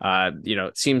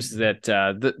it seems that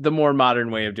the more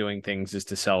modern way of doing things is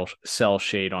to cell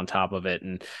shade on top of it.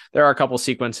 And there are a couple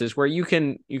sequences where you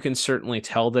can certainly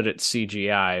tell that it's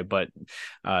CGI, but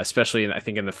especially I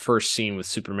think in the first scene with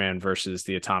Superman versus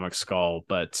the Atomic Skull.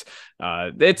 But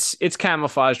it's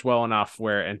camouflaged well enough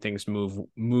and things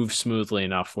move smoothly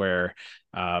enough where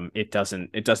it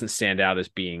doesn't stand out as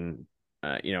being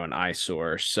an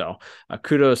eyesore. So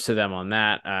kudos to them on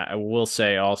that. I will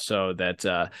say also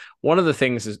that one of the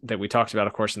things that we talked about,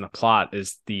 of course, in the plot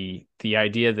is the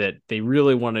idea that they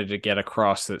really wanted to get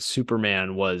across that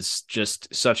Superman was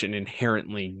just such an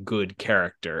inherently good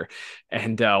character.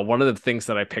 And one of the things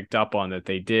that I picked up on that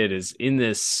they did is in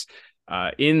this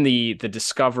in the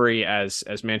discovery as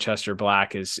Manchester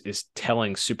Black is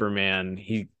telling Superman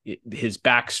his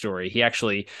backstory, he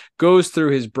actually goes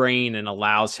through his brain and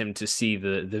allows him to see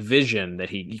the vision that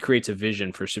he creates a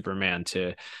vision for Superman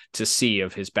to see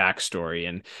of his backstory.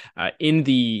 And in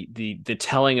the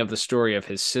telling of the story of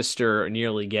his sister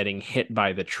nearly getting hit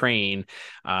by the train,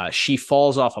 she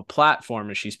falls off a platform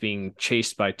as she's being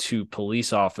chased by 2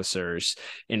 police officers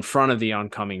in front of the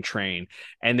oncoming train.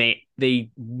 And they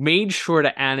made sure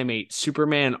to animate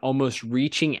Superman almost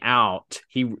reaching out.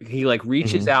 He like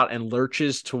reaches out and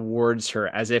lurches towards her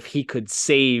as if he could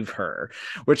save her,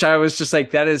 which I was just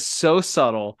like, that is so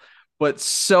subtle, but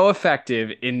so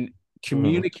effective in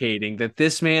communicating that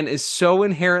this man is so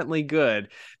inherently good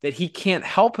that he can't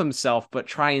help himself but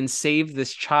try and save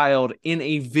this child in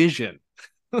a vision.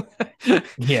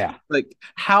 Yeah. Like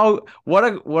what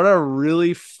a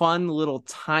really fun little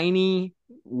tiny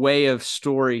way of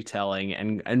storytelling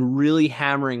and really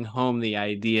hammering home the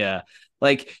idea.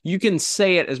 Like, you can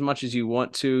say it as much as you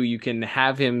want to. You can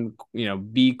have him,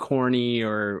 be corny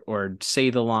or say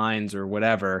the lines or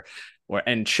whatever,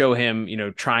 and show him,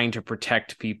 trying to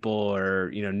protect people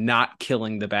or, not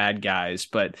killing the bad guys.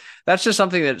 But that's just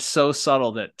something that's so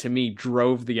subtle that to me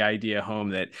drove the idea home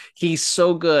that he's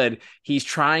so good. He's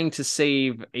trying to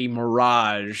save a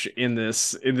mirage in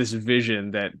this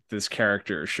vision that this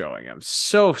character is showing him.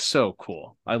 So, so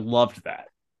cool. I loved that.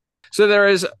 So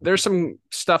there's some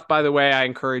stuff, by the way. I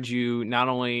encourage you, not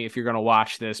only if you're going to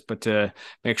watch this, but to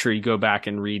make sure you go back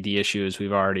and read the issues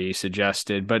we've already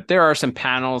suggested. But there are some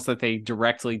panels that they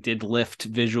directly did lift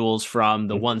visuals from.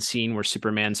 The one scene where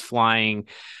Superman's flying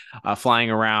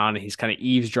around, he's kind of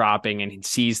eavesdropping, and he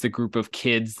sees the group of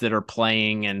kids that are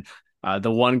playing, and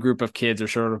the one group of kids are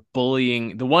sort of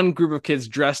bullying. The one group of kids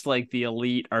dressed like the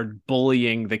elite are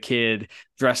bullying the kid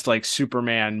dressed like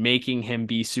Superman, making him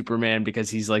be Superman because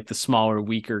he's like the smaller,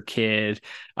 weaker kid.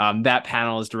 That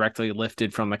panel is directly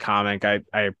lifted from the comic. I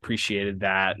appreciated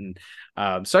that.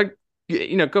 And so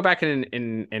I, go back and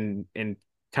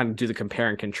kind of do the compare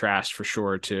and contrast for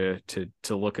sure to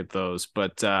look at those.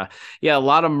 But yeah, a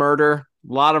lot of murder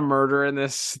in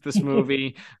this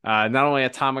movie. Not only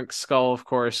Atomic Skull, of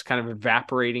course, kind of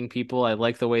evaporating people. I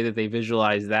like the way that they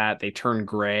visualize that. They turn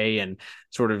gray and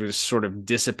sort of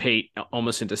dissipate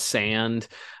almost into sand.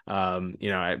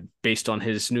 Based on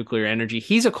his nuclear energy.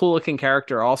 He's a cool looking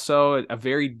character, also a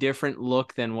very different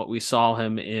look than what we saw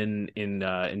him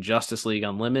in Justice League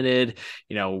Unlimited.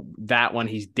 That one,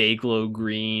 he's Dayglow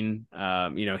green.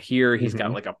 Here he's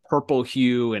got like a purple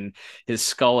hue, and his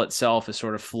skull itself is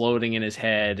sort of floating in his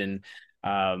head. And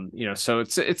so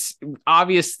it's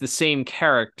obvious the same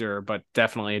character, but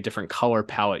definitely a different color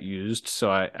palette used. So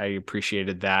I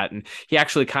appreciated that. And he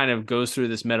actually kind of goes through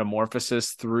this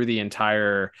metamorphosis through the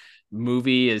entire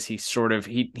movie, as he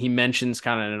mentions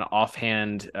kind of an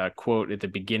offhand quote at the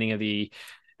beginning of the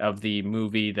the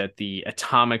movie that the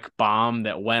atomic bomb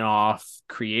that went off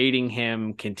creating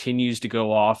him continues to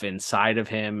go off inside of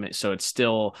him, so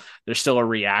there's still a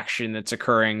reaction that's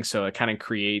occurring, so it kind of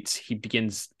creates, he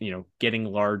begins getting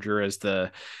larger as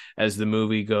the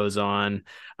movie goes on.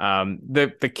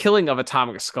 The killing of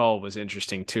Atomic Skull was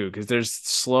interesting too, because there's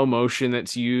slow motion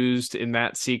that's used in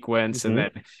that sequence, and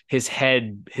then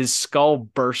his skull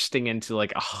bursting into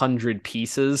like 100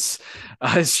 pieces.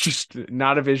 It's just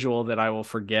not a visual that I will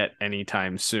forget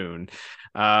anytime soon.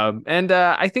 And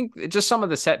I think just some of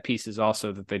the set pieces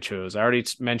also that they chose. I already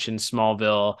mentioned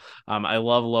Smallville. I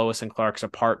love Lois and Clark's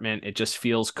apartment. It just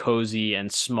feels cozy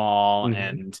and small,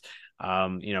 and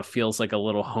feels like a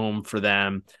little home for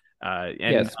them.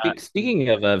 Speaking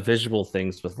of visual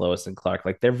things with Lois and Clark,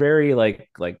 like they're very like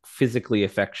physically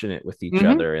affectionate with each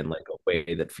other in like a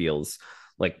way that feels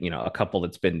like a couple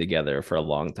that's been together for a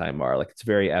long time are. Like it's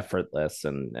very effortless,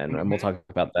 and we'll talk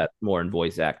about that more in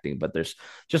voice acting, but there's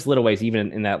just little ways,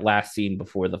 even in that last scene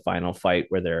before the final fight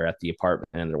where they're at the apartment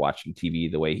and they're watching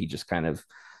TV, the way he just kind of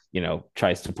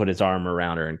tries to put his arm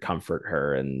around her and comfort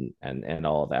her, and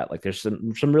all of that. Like there's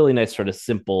some really nice sort of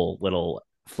simple little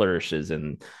flourishes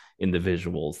in the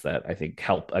visuals that I think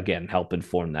help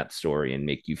inform that story and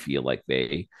make you feel like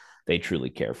they truly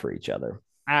care for each other.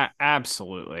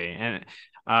 Absolutely. And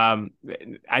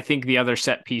I think the other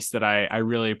set piece that I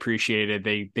really appreciated,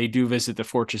 they do visit the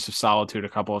Fortress of Solitude a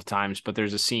couple of times, but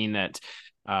there's a scene that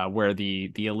where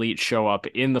the elite show up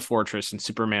in the fortress and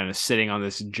Superman is sitting on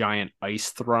this giant ice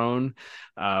throne,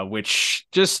 which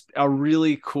just a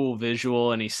really cool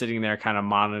visual, and he's sitting there kind of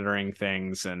monitoring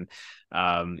things, and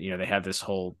they have this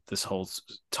whole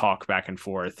talk back and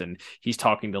forth, and he's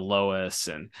talking to Lois,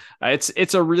 and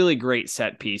it's a really great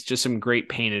set piece, just some great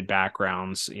painted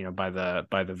backgrounds by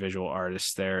the visual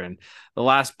artists there. And the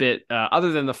last bit,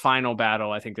 other than the final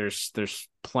battle, I think there's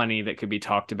plenty that could be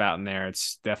talked about in there.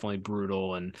 It's definitely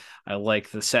brutal, and I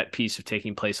like the set piece of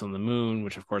taking place on the moon,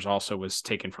 which of course also was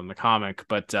taken from the comic.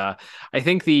 But I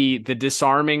think the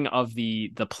disarming of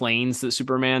the planes that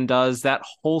Superman does, that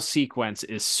whole sequence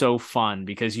is so fun,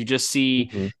 because you just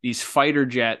see these fighter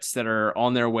jets that are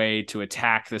on their way to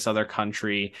attack this other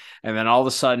country, and then all of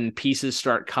a sudden pieces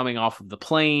start coming off of the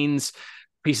planes,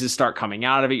 pieces start coming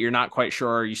out of it. You're not quite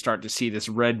sure. You start to see this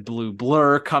red blue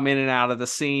blur come in and out of the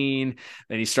scene.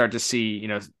 Then you start to see,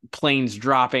 planes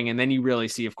dropping. And then you really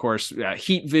see, of course,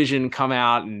 heat vision come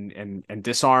out and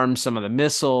disarm some of the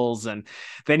missiles. And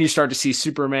then you start to see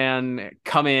Superman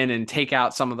come in and take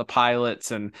out some of the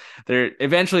pilots. And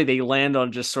eventually they land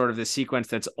on just sort of the sequence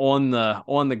that's on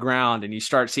the ground. And you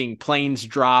start seeing planes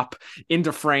drop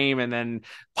into frame, and then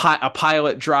a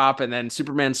pilot drop, and then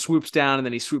Superman swoops down, and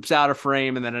then he swoops out of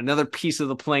frame, and then another piece of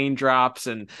the plane drops,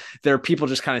 and there are people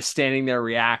just kind of standing there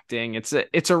reacting.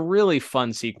 It's a really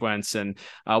fun sequence, and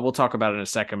we'll talk about it in a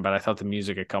second, but I thought the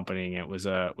music accompanying it was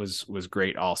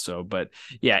great also. But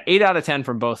yeah, 8 out of 10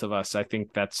 from both of us. I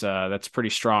think that's pretty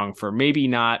strong for maybe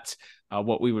not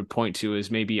what we would point to as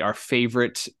maybe our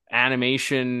favorite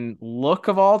animation look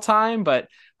of all time, but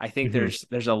I think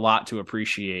there's a lot to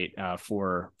appreciate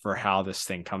for how this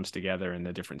thing comes together in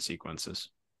the different sequences.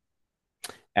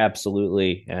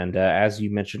 Absolutely. And as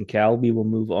you mentioned, Cal, we will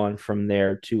move on from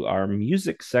there to our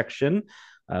music section.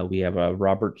 We have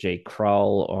Robert J.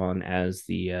 Kral on as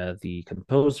the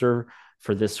composer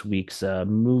for this week's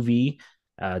movie.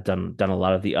 Done a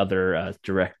lot of the other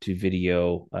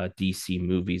direct-to-video DC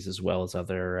movies, as well as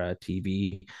other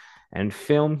TV and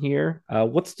film here.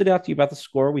 What stood out to you about the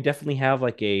score? We definitely have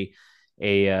like a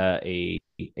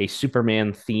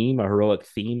Superman theme, a heroic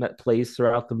theme that plays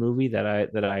throughout the movie that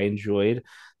I enjoyed.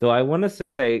 Though I want to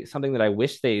say something that I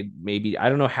wish they maybe, I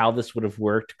don't know how this would have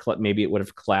worked. Maybe it would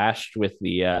have clashed with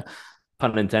the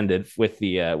pun intended with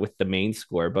the main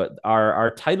score, but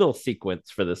our title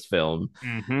sequence for this film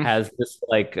has this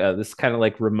this kind of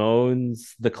like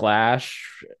Ramones, The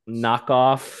Clash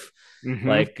knockoff.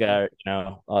 Like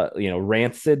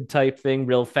Rancid type thing,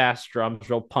 real fast drums,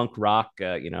 real punk rock,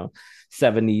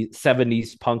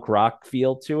 70s punk rock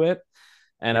feel to it.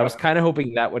 And I was kind of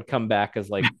hoping that would come back as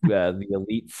like the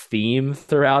Elite's theme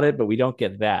throughout it, but we don't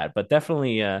get that. But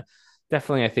definitely I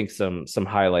think some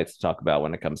highlights to talk about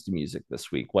when it comes to music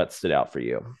this week. What stood out for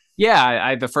you?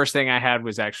 Yeah, the first thing I had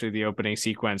was actually the opening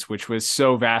sequence, which was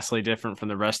so vastly different from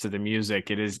the rest of the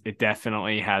music. It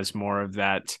definitely has more of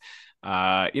that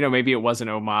Maybe it was an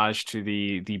homage to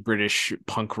the British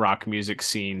punk rock music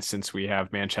scene, since we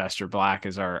have Manchester Black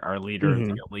as our leader of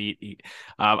the elite.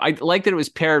 I like that it was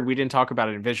paired. We didn't talk about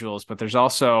it in visuals, but there's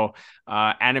also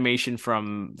animation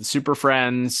from the Super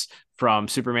Friends, from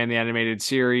Superman the Animated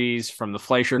Series, from the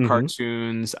Fleischer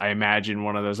cartoons. I imagine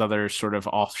one of those other sort of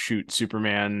offshoot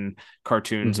Superman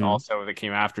cartoons also that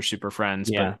came after Super Friends.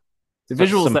 Yeah. But the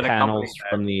visuals Some that panels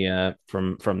accompany that,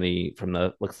 from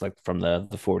the looks like from the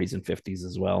 40s and 50s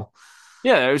as well.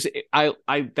 yeah, there was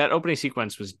that opening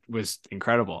sequence was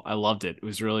incredible. I loved it. It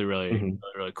was really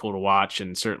cool to watch,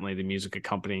 and certainly the music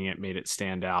accompanying it made it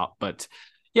stand out. But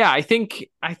yeah, I think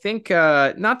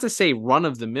not to say run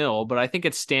of the mill, but I think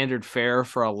it's standard fare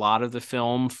for a lot of the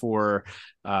film for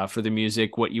the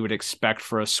music, what you would expect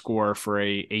for a score for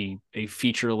a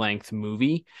feature length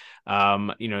movie.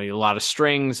 A lot of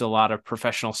strings, a lot of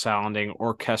professional sounding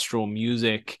orchestral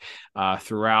music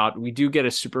throughout. We do get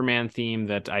a Superman theme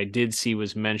that I did see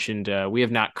was mentioned. We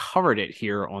have not covered it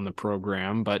here on the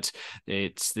program, but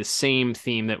it's the same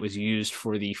theme that was used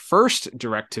for the first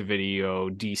direct-to-video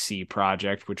DC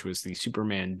project, which was the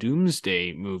Superman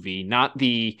Doomsday movie, not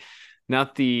the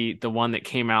one that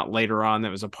came out later on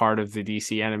that was a part of the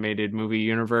DC animated movie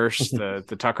universe, the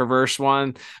Tuckerverse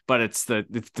one, but it's the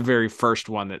very first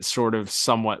one that sort of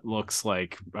somewhat looks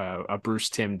like a Bruce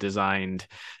Timm designed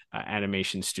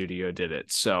animation studio did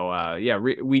it. So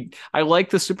I like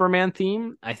the Superman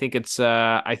theme. I think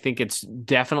it's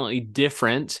definitely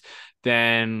different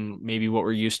than maybe what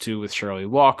we're used to with Shirley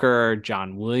Walker,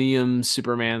 John Williams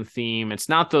Superman theme. It's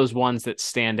not those ones that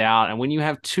stand out. And when you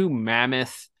have two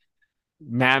mammoth,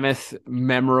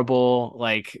 memorable,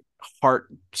 like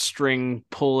heartstring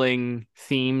pulling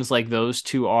themes like those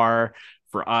two are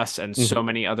for us and so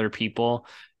many other people,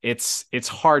 it's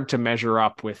hard to measure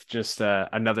up with just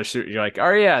another suit. You're like,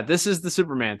 oh yeah, this is the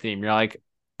Superman theme. You're like,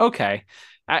 okay,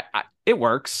 it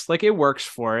works. Like, it works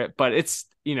for it, but it's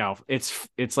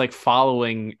like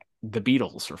following the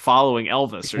Beatles or following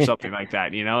Elvis or something like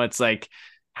that. It's like,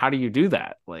 how do you do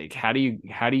that? Like, how do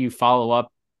you follow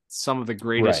up some of the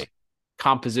greatest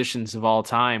compositions of all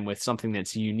time with something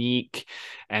that's unique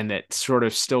and that sort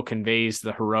of still conveys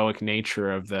the heroic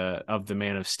nature of the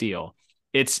Man of Steel?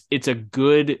 It's a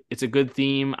good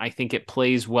theme. I think it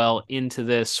plays well into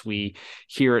this. We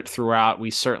hear it throughout. We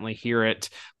certainly hear it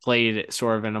played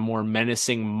sort of in a more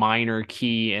menacing minor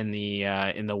key in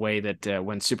the way that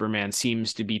when Superman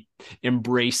seems to be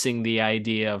embracing the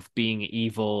idea of being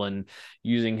evil and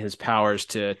using his powers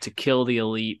to kill the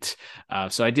elite.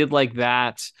 So I did like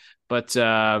that. But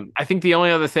I think the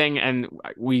only other thing, and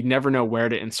we never know where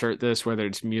to insert this, whether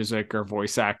it's music or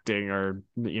voice acting, or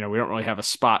we don't really have a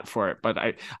spot for it. But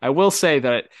I will say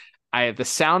that the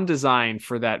sound design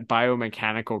for that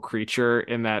biomechanical creature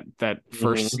in that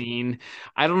first scene,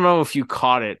 I don't know if you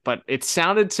caught it, but it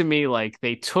sounded to me like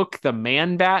they took the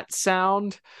Man-Bat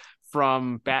sound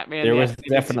from Batman. There was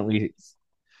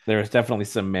definitely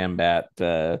some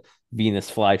Man-Bat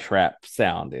Venus flytrap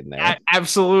sound in there.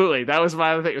 Absolutely. That was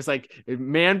my other thing. It was like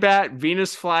Man-Bat,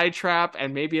 Venus flytrap,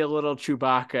 and maybe a little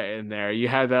Chewbacca in there. You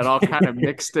had that all kind of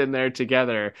mixed in there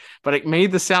together, but it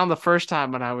made the sound the first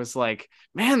time, and I was like,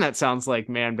 man, that sounds like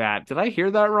Man-Bat. Did I hear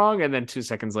that wrong? And then 2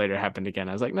 seconds later it happened again.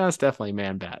 I was like, no, it's definitely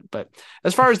Man-Bat. But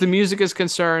as far as the music is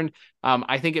concerned,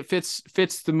 I think it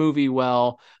fits the movie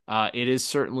well. It is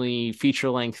certainly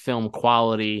feature-length film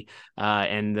quality,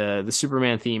 and the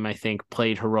Superman theme, I think,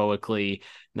 played heroically,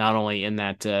 not only in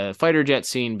that fighter jet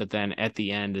scene, but then at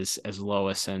the end as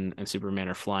Lois and Superman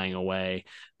are flying away.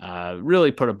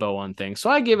 Really put a bow on things. So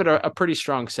I gave it a pretty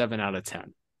strong 7 out of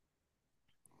 10.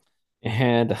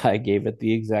 And I gave it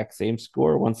the exact same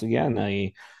score. Once again,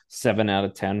 a 7 out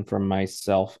of 10 from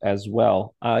myself as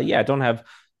well. I don't have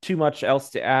too much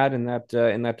else to add in that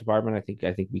department. I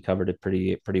think we covered it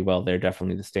pretty well there.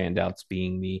 Definitely the standouts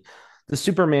being the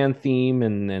Superman theme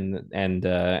and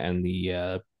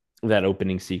the that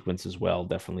opening sequence as well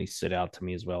definitely stood out to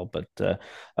me as well. But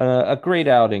a great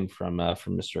outing from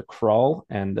Mr. Krull,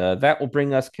 and that will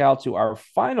bring us, Cal, to our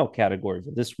final category for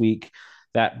this week,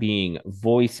 that being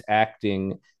voice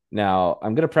acting. Now,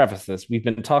 I'm going to preface this. We've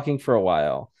been talking for a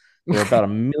while. There are about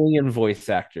 1 million voice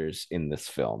actors in this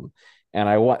film,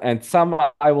 and some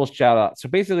I will shout out. So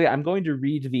basically, I'm going to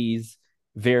read these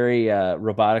very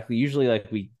robotically. Usually, like,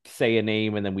 we say a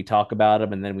name and then we talk about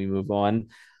them and then we move on.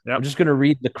 Yep. I'm just going to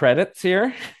read the credits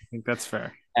here. I think that's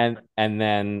fair. And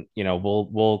then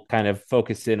we'll kind of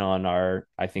focus in on our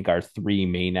 3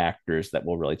 main actors that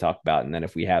we'll really talk about, and then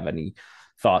if we have any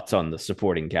thoughts on the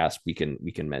supporting cast, we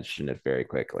can mention it very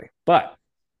quickly. But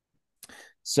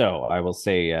I will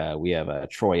say we have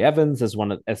Troy Evans as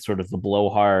sort of the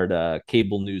blowhard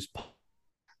cable news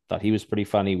Thought he was pretty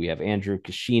funny. We have Andrew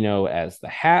Kishino as the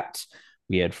Hat.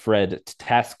 We had Fred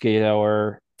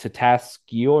Tatasciore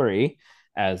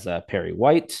as Perry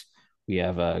White. We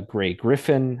have Gray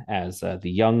Griffin as the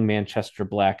young Manchester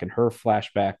Black in her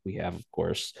flashback. We have, of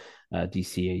course,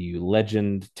 DCAU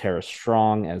legend Tara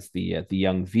Strong as the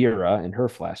young Vera in her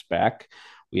flashback.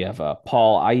 We have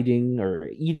Paul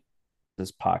Eiding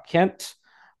as Pa Kent.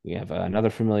 We have another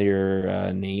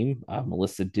familiar name,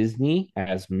 Melissa Disney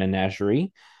as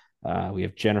Menagerie. We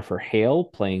have Jennifer Hale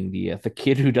playing the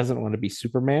kid who doesn't want to be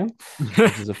Superman,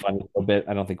 which is a funny little bit.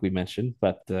 I don't think we mentioned,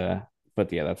 but yeah,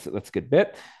 that's a good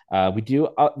bit. We do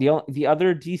the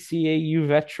other DCAU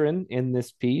veteran in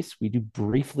this piece. We do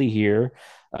briefly hear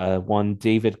one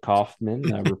David Kaufman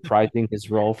reprising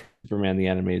his role for Superman the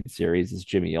Animated Series as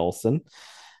Jimmy Olsen.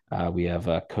 We have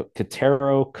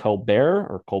Katero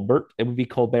Colbert. It would be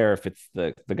Colbert if it's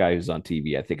the guy who's on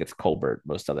TV. I think it's Colbert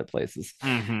most other places.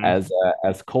 As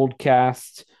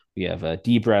Coldcast. We have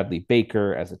D. Bradley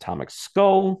Baker as Atomic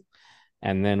Skull.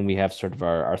 And then we have sort of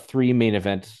our three main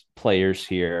event players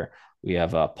here. We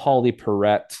have Paulie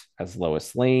Perrette as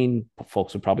Lois Lane.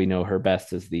 Folks would probably know her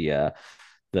best as the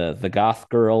goth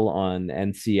girl on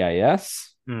NCIS.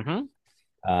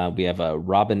 We have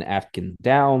Robin Atkin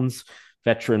Downs,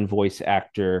 veteran voice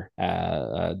actor,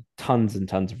 tons and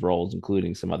tons of roles,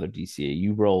 including some other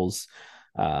DCAU roles,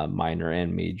 minor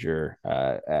and major,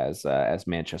 as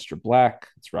Manchester Black.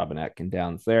 It's Robin Atkin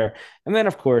Downs there. And then,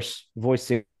 of course,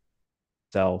 voicing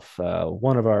himself,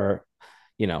 one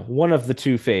of the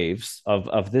two faves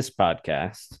of this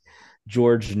podcast,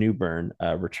 George Newbern,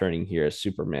 returning here as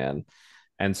Superman.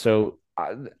 And so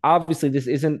obviously this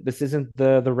isn't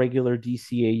the regular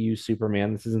DCAU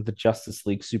Superman. This isn't the Justice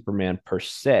League Superman per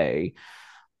se,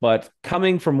 but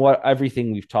coming from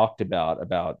everything we've talked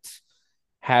about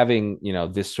having,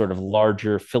 this sort of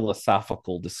larger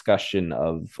philosophical discussion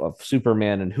of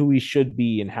Superman and who he should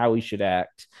be and how he should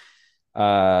act.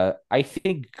 I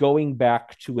think going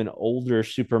back to an older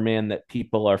Superman that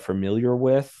people are familiar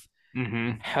with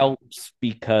helps,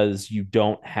 because you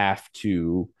don't have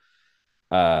to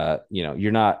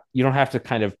you don't have to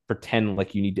kind of pretend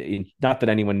like you need to, not that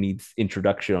anyone needs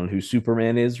introduction on who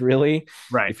Superman is, really.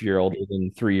 Right. If you're older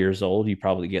than 3 years old, you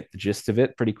probably get the gist of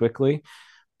it pretty quickly.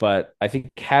 But I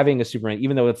think having a Superman,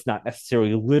 even though it's not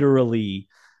necessarily literally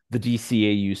the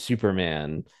DCAU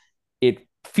Superman, it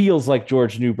feels like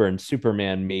George Newbern's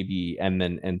Superman, maybe.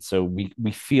 And so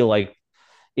we feel like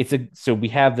so we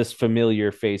have this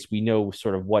familiar face. We know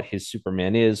sort of what his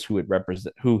Superman is,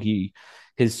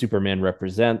 his Superman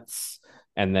represents.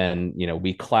 And then,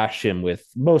 we clash him with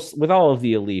all of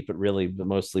the elite, but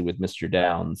mostly with Mr.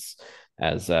 Downs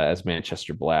as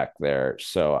Manchester Black there.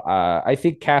 So I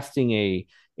think casting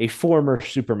a former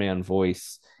Superman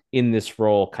voice in this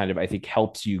role kind of, I think,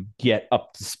 helps you get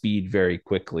up to speed very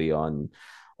quickly on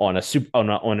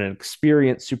an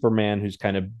experienced Superman who's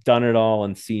kind of done it all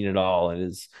and seen it all and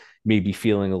is maybe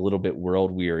feeling a little bit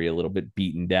world weary, a little bit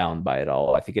beaten down by it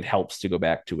all. I think it helps to go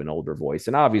back to an older voice.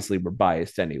 And obviously we're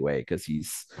biased anyway, because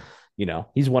he's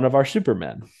one of our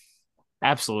Supermen.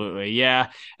 Absolutely.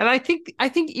 Yeah. And I think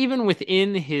even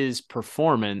within his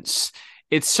performance,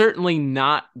 it's certainly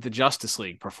not the Justice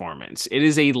League performance. It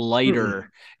is a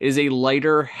lighter,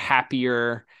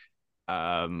 happier,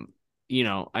 I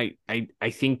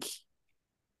think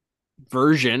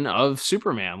version of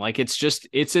Superman. Like,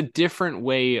 it's a different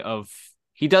way of,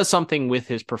 he does something with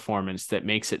his performance that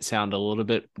makes it sound a little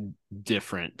bit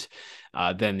different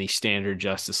than the standard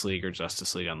Justice League or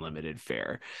Justice League Unlimited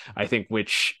fare. I think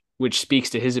which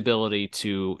speaks to his ability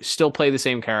to still play the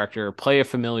same character, play a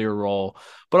familiar role,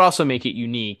 but also make it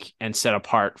unique and set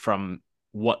apart from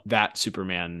what that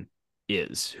Superman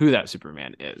is, who that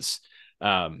Superman is.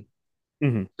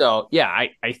 So yeah,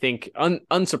 I think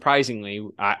unsurprisingly,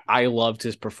 I loved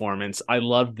his performance. I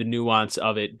loved the nuance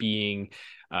of it being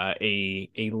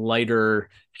a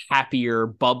lighter, happier,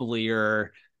 bubblier,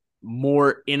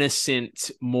 more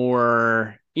innocent,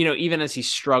 more, even as he's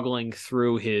struggling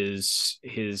through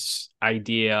his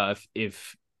idea of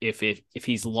if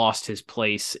he's lost his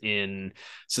place in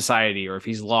society, or if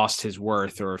he's lost his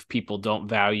worth, or if people don't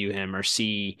value him or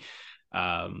see,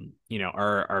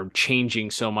 are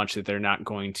changing so much that they're not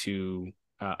going to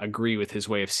agree with his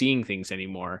way of seeing things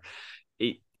anymore.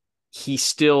 He's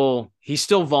still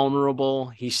vulnerable.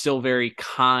 He's still very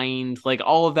kind. Like,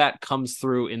 all of that comes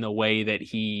through in the way that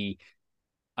he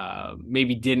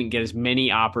maybe didn't get as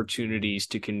many opportunities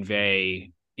to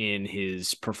convey in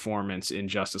his performance in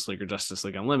Justice League or Justice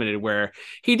League Unlimited, where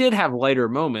he did have lighter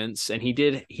moments, and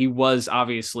he was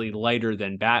obviously lighter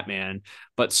than Batman,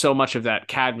 but so much of that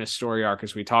Cadmus story arc,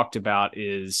 as we talked about,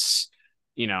 is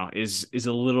is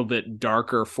a little bit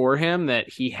darker for him, that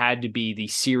he had to be the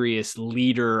serious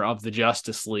leader of the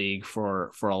Justice League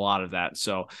for a lot of that.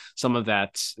 So some of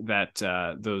those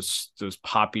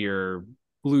popular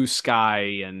blue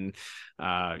sky and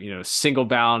single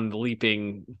bound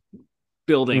leaping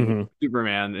building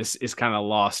Superman is kind of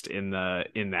lost in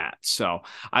that. So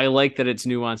I like that it's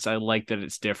nuanced. I like that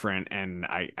it's different, and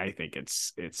I think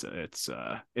it's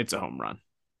a home run.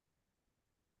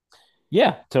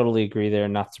 Yeah, totally agree there.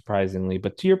 Not surprisingly,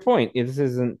 but to your point, this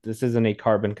isn't a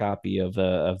carbon copy of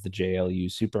the JLU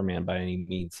Superman by any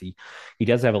means. He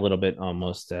does have a little bit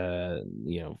almost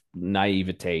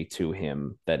naivete to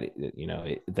him that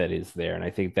is there, and I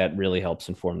think that really helps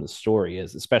inform the story,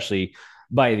 as especially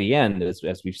by the end,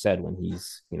 as we've said, when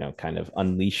he's kind of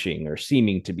unleashing or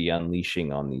seeming to be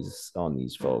unleashing on these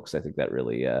folks. I think that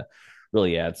really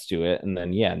adds to it. And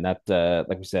then, yeah, not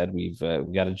like we said, we've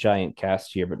got a giant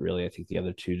cast here, but really, I think the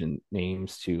other two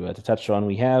names to touch on,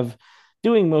 we have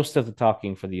doing most of the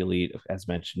talking for the Elite, as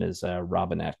mentioned, is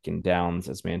Robin Atkin Downes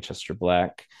as Manchester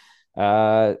Black.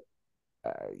 You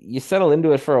settle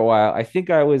into it for a while. I think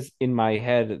I was in my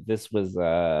head. This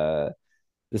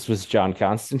was John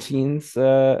Constantine's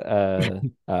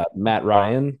Matt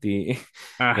Ryan. In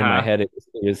my head, it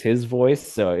was his voice.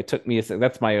 So it took me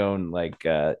that's my own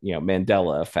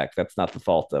Mandela effect. That's not the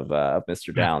fault of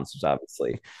Mr. Downes, who's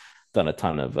obviously done a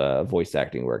ton of voice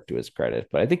acting work to his credit.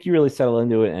 But I think you really settle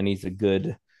into it, and he's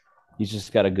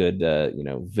just got a good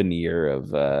veneer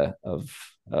of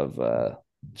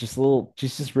just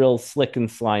real slick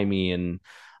and slimy, and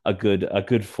a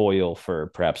good foil for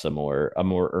perhaps a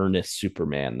more earnest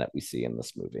Superman that we see in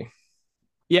this movie.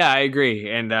 Yeah, I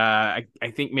agree. And I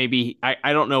think maybe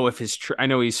I don't know if I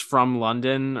know he's from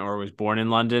London or was born in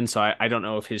London, so I don't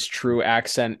know if his true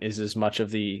accent is as much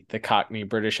of the Cockney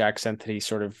British accent that he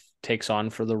sort of takes on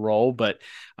for the role, but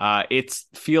it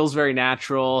feels very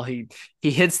natural. He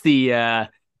hits the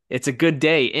it's a good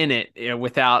day in it,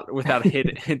 without a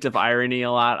hint of irony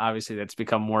a lot. Obviously, that's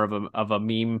become more of a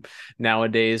meme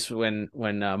nowadays when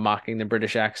mocking the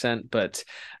British accent. But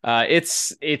it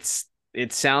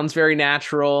sounds very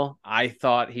natural. I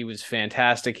thought he was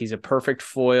fantastic. He's a perfect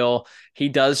foil. He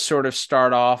does sort of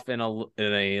start off in a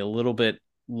little bit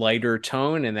lighter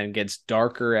tone and then gets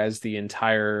darker as the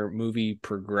entire movie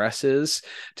progresses,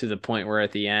 to the point where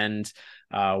at the end,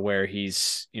 where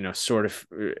he's sort of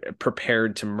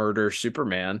prepared to murder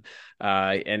Superman,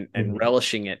 and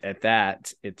relishing it at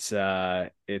that. It's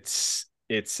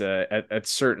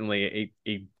certainly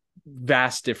a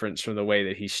vast difference from the way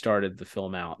that he started the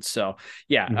film out. So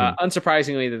yeah,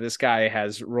 unsurprisingly, that this guy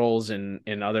has roles in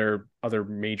other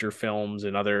major films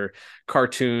and other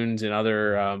cartoons and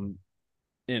other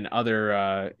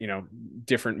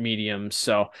different mediums.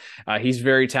 So he's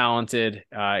very talented.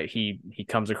 He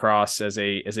comes across as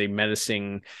a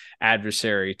menacing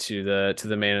adversary to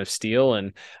the Man of Steel,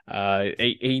 and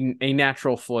a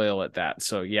natural foil at that.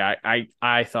 So yeah,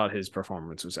 I thought his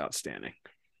performance was outstanding.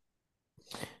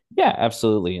 Yeah,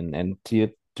 absolutely. And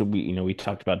we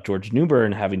talked about George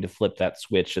Newbern having to flip that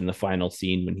switch in the final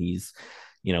scene when he's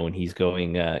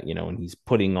going, when he's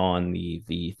putting on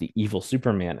the evil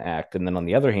Superman act. And then on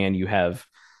the other hand, you have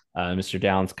Mr.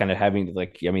 Downes kind of having to,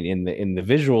 in the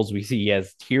visuals, we see he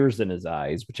has tears in his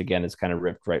eyes, which again is kind of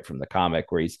ripped right from the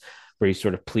comic, where he's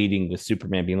sort of pleading with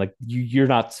Superman, being like, you're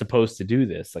not supposed to do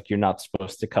this. Like, you're not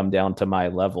supposed to come down to my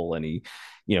level. And he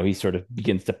sort of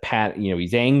begins to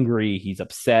he's angry, he's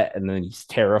upset, and then he's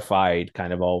terrified,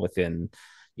 kind of all within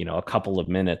a couple of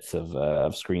minutes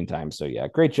of screen time. So yeah,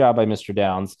 great job by Mr.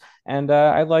 Downes. And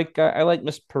I like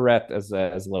Miss Perrette as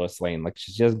Lois Lane. Like,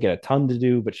 she doesn't get a ton to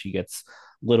do, but she gets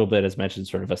a little bit, as mentioned,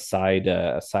 sort of a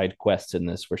side quest in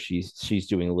this, where she's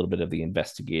doing a little bit of the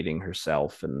investigating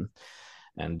herself. And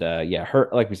yeah, her,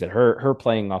 like we said, her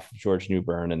playing off of George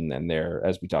Newbern, and their,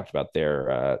 as we talked about,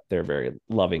 their very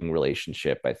loving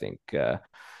relationship. I think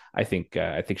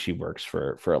she works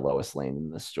for a Lois Lane in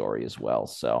this story as well.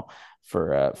 So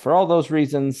for all those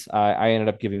reasons, I ended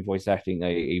up giving voice acting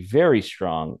a very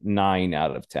strong 9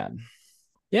 out of 10.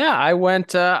 Yeah, I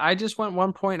just went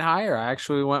 1 point higher. I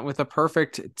actually went with a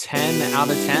perfect 10 out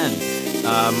of 10.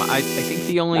 I think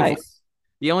the only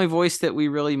voice that we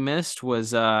really missed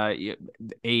was a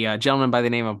gentleman by the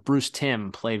name of Bruce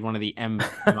Timm, played one of the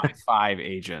MI5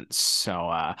 agents. So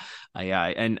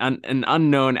an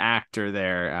unknown actor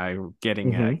there,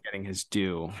 getting his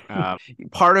due.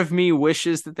 Part of me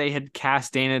wishes that they had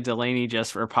cast Dana Delaney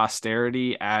just for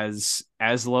posterity as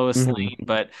as Lois Mhm. Lane,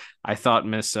 but I thought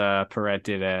Miss Perret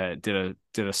did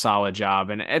a solid job.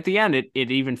 And at the end, it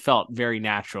even felt very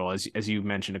natural, as you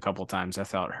mentioned a couple of times. I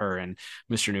thought her and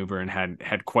Mr. Newbern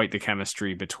had quite the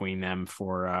chemistry between them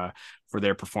for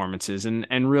their performances,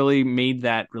 and really made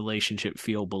that relationship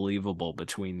feel believable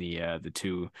between the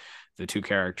two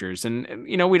characters. And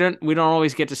you know, we don't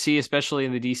always get to see, especially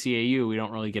in the DCAU, we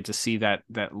don't really get to see that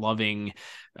loving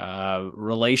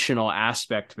relational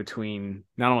aspect between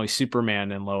not only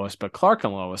Superman and Lois, but Clark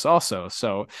and Lois also.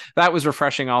 So that was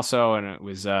refreshing also. And it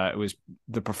was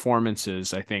the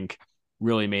performances, I think,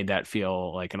 really made that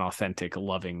feel like an authentic,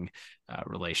 loving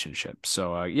relationship.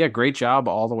 So yeah, great job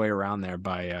all the way around there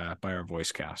by our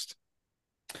voice cast.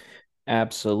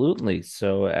 Absolutely.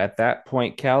 So at that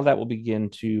point, Cal, that will begin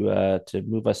to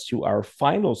move us to our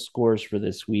final scores for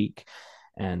this week.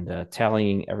 And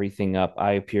tallying everything up,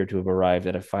 I appear to have arrived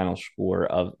at a final score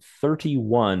of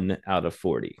 31 out of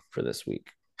 40 for this week.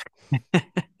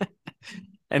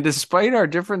 And despite our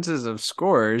differences of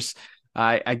scores,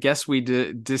 I guess we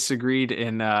disagreed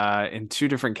in two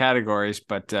different categories,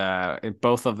 but in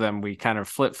both of them we kind of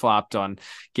flip-flopped on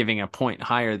giving a point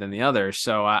higher than the other.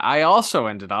 So I also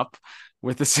ended up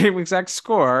with the same exact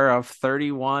score of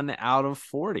 31 out of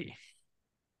 40.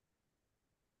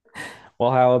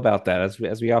 Well, how about that?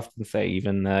 As we often say,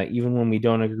 even when we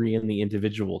don't agree in the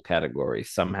individual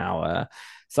categories, somehow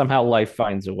life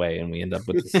finds a way, and we end up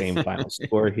with the same final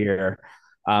score here.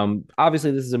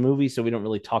 Obviously, this is a movie, so we don't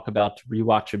really talk about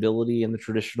rewatchability in the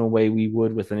traditional way we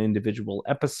would with an individual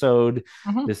episode.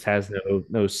 Mhm. This has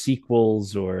no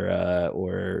sequels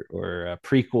or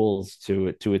prequels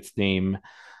to its name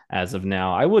as of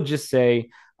now. I would just say,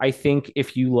 I think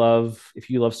if you love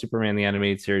Superman the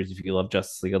animated series, if you love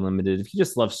Justice League Unlimited, if you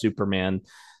just love Superman,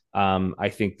 I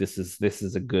think this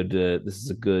is a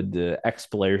good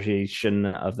exploration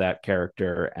of that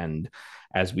character, and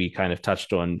as we kind of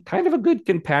touched on, kind of a good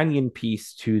companion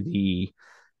piece to the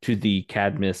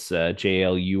Cadmus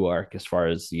JLU arc, as far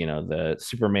as, you know, the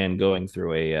Superman going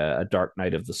through a dark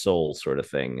night of the soul sort of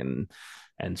thing,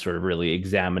 and sort of really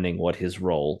examining what his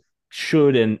role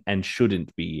should and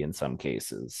shouldn't be in some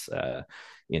cases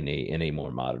in a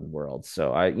more modern world.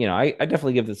 So I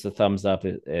definitely give this a thumbs up.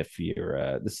 If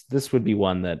you're this would be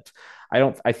one that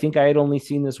I think I had only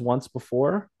seen this once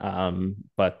before,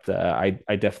 but I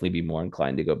definitely be more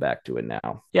inclined to go back to it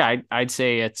now. Yeah, I'd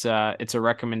say it's a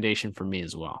recommendation for me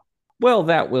as well. Well,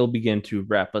 that will begin to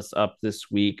wrap us up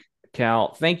this week.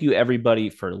 Cal, thank you everybody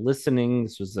for listening.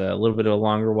 This was a little bit of a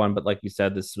longer one, but like you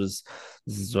said, this is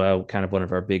kind of one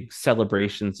of our big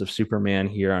celebrations of Superman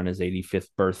here on his 85th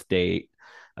birthday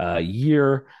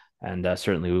year. And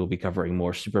certainly we will be covering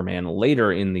more Superman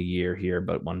later in the year here,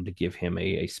 but wanted to give him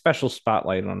a special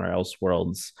spotlight on our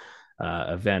Elseworlds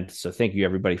event. So thank you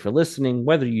everybody for listening,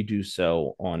 whether you do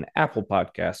so on Apple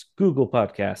Podcasts, Google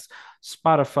Podcasts,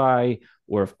 Spotify,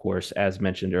 or of course, as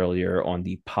mentioned earlier, on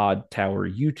the Pod Tower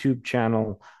YouTube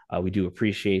channel. We do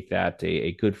appreciate that.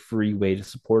 A good free way to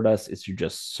support us is to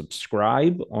just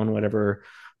subscribe on whatever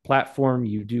platform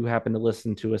you do happen to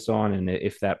listen to us on, and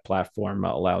if that platform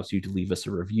allows you to leave us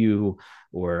a review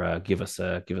or give us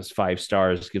 5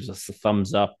 stars, gives us a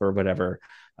thumbs up or whatever,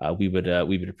 we would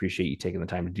appreciate you taking the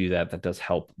time to do that. That does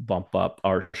help bump up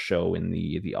our show in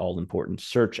the all important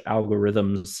search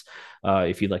algorithms.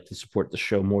 If you'd like to support the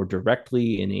show more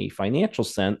directly in a financial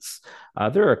sense,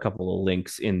 there are a couple of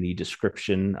links in the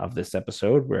description of this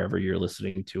episode, wherever you're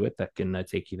listening to it, that can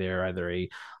take you there. Either a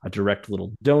direct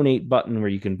little donate button where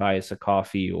you can buy us a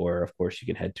coffee, or of course you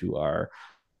can head to our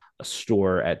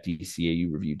store at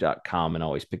dcaureview.com and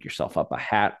always pick yourself up a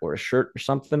hat or a shirt or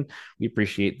something. We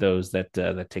appreciate those that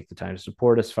take the time to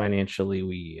support us financially.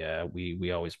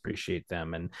 We always appreciate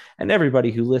them, and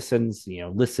everybody who listens. You know,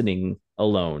 listening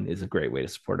alone is a great way to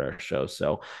support our show.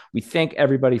 So we thank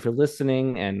everybody for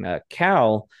listening. And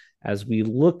Cal, as we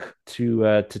look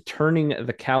to turning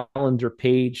the calendar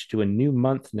page to a new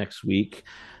month next week,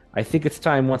 I think it's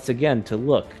time once again to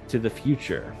look to the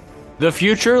future. The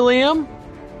future, Liam?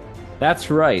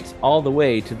 That's right, all the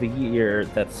way to the year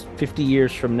that's 50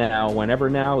 years from now,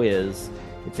 whenever now is.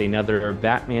 It's another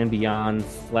Batman Beyond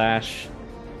 / the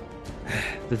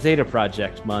Zeta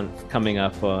Project month coming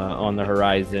up on the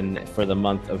horizon for the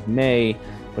month of May.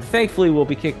 But thankfully, we'll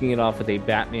be kicking it off with a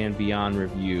Batman Beyond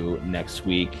review next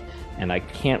week, and I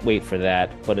can't wait for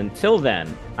that. But until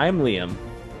then, I'm Liam.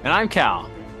 And I'm Cal.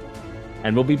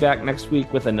 And we'll be back next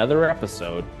week with another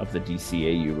episode of the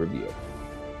DCAU Review.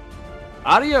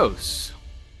 Adios.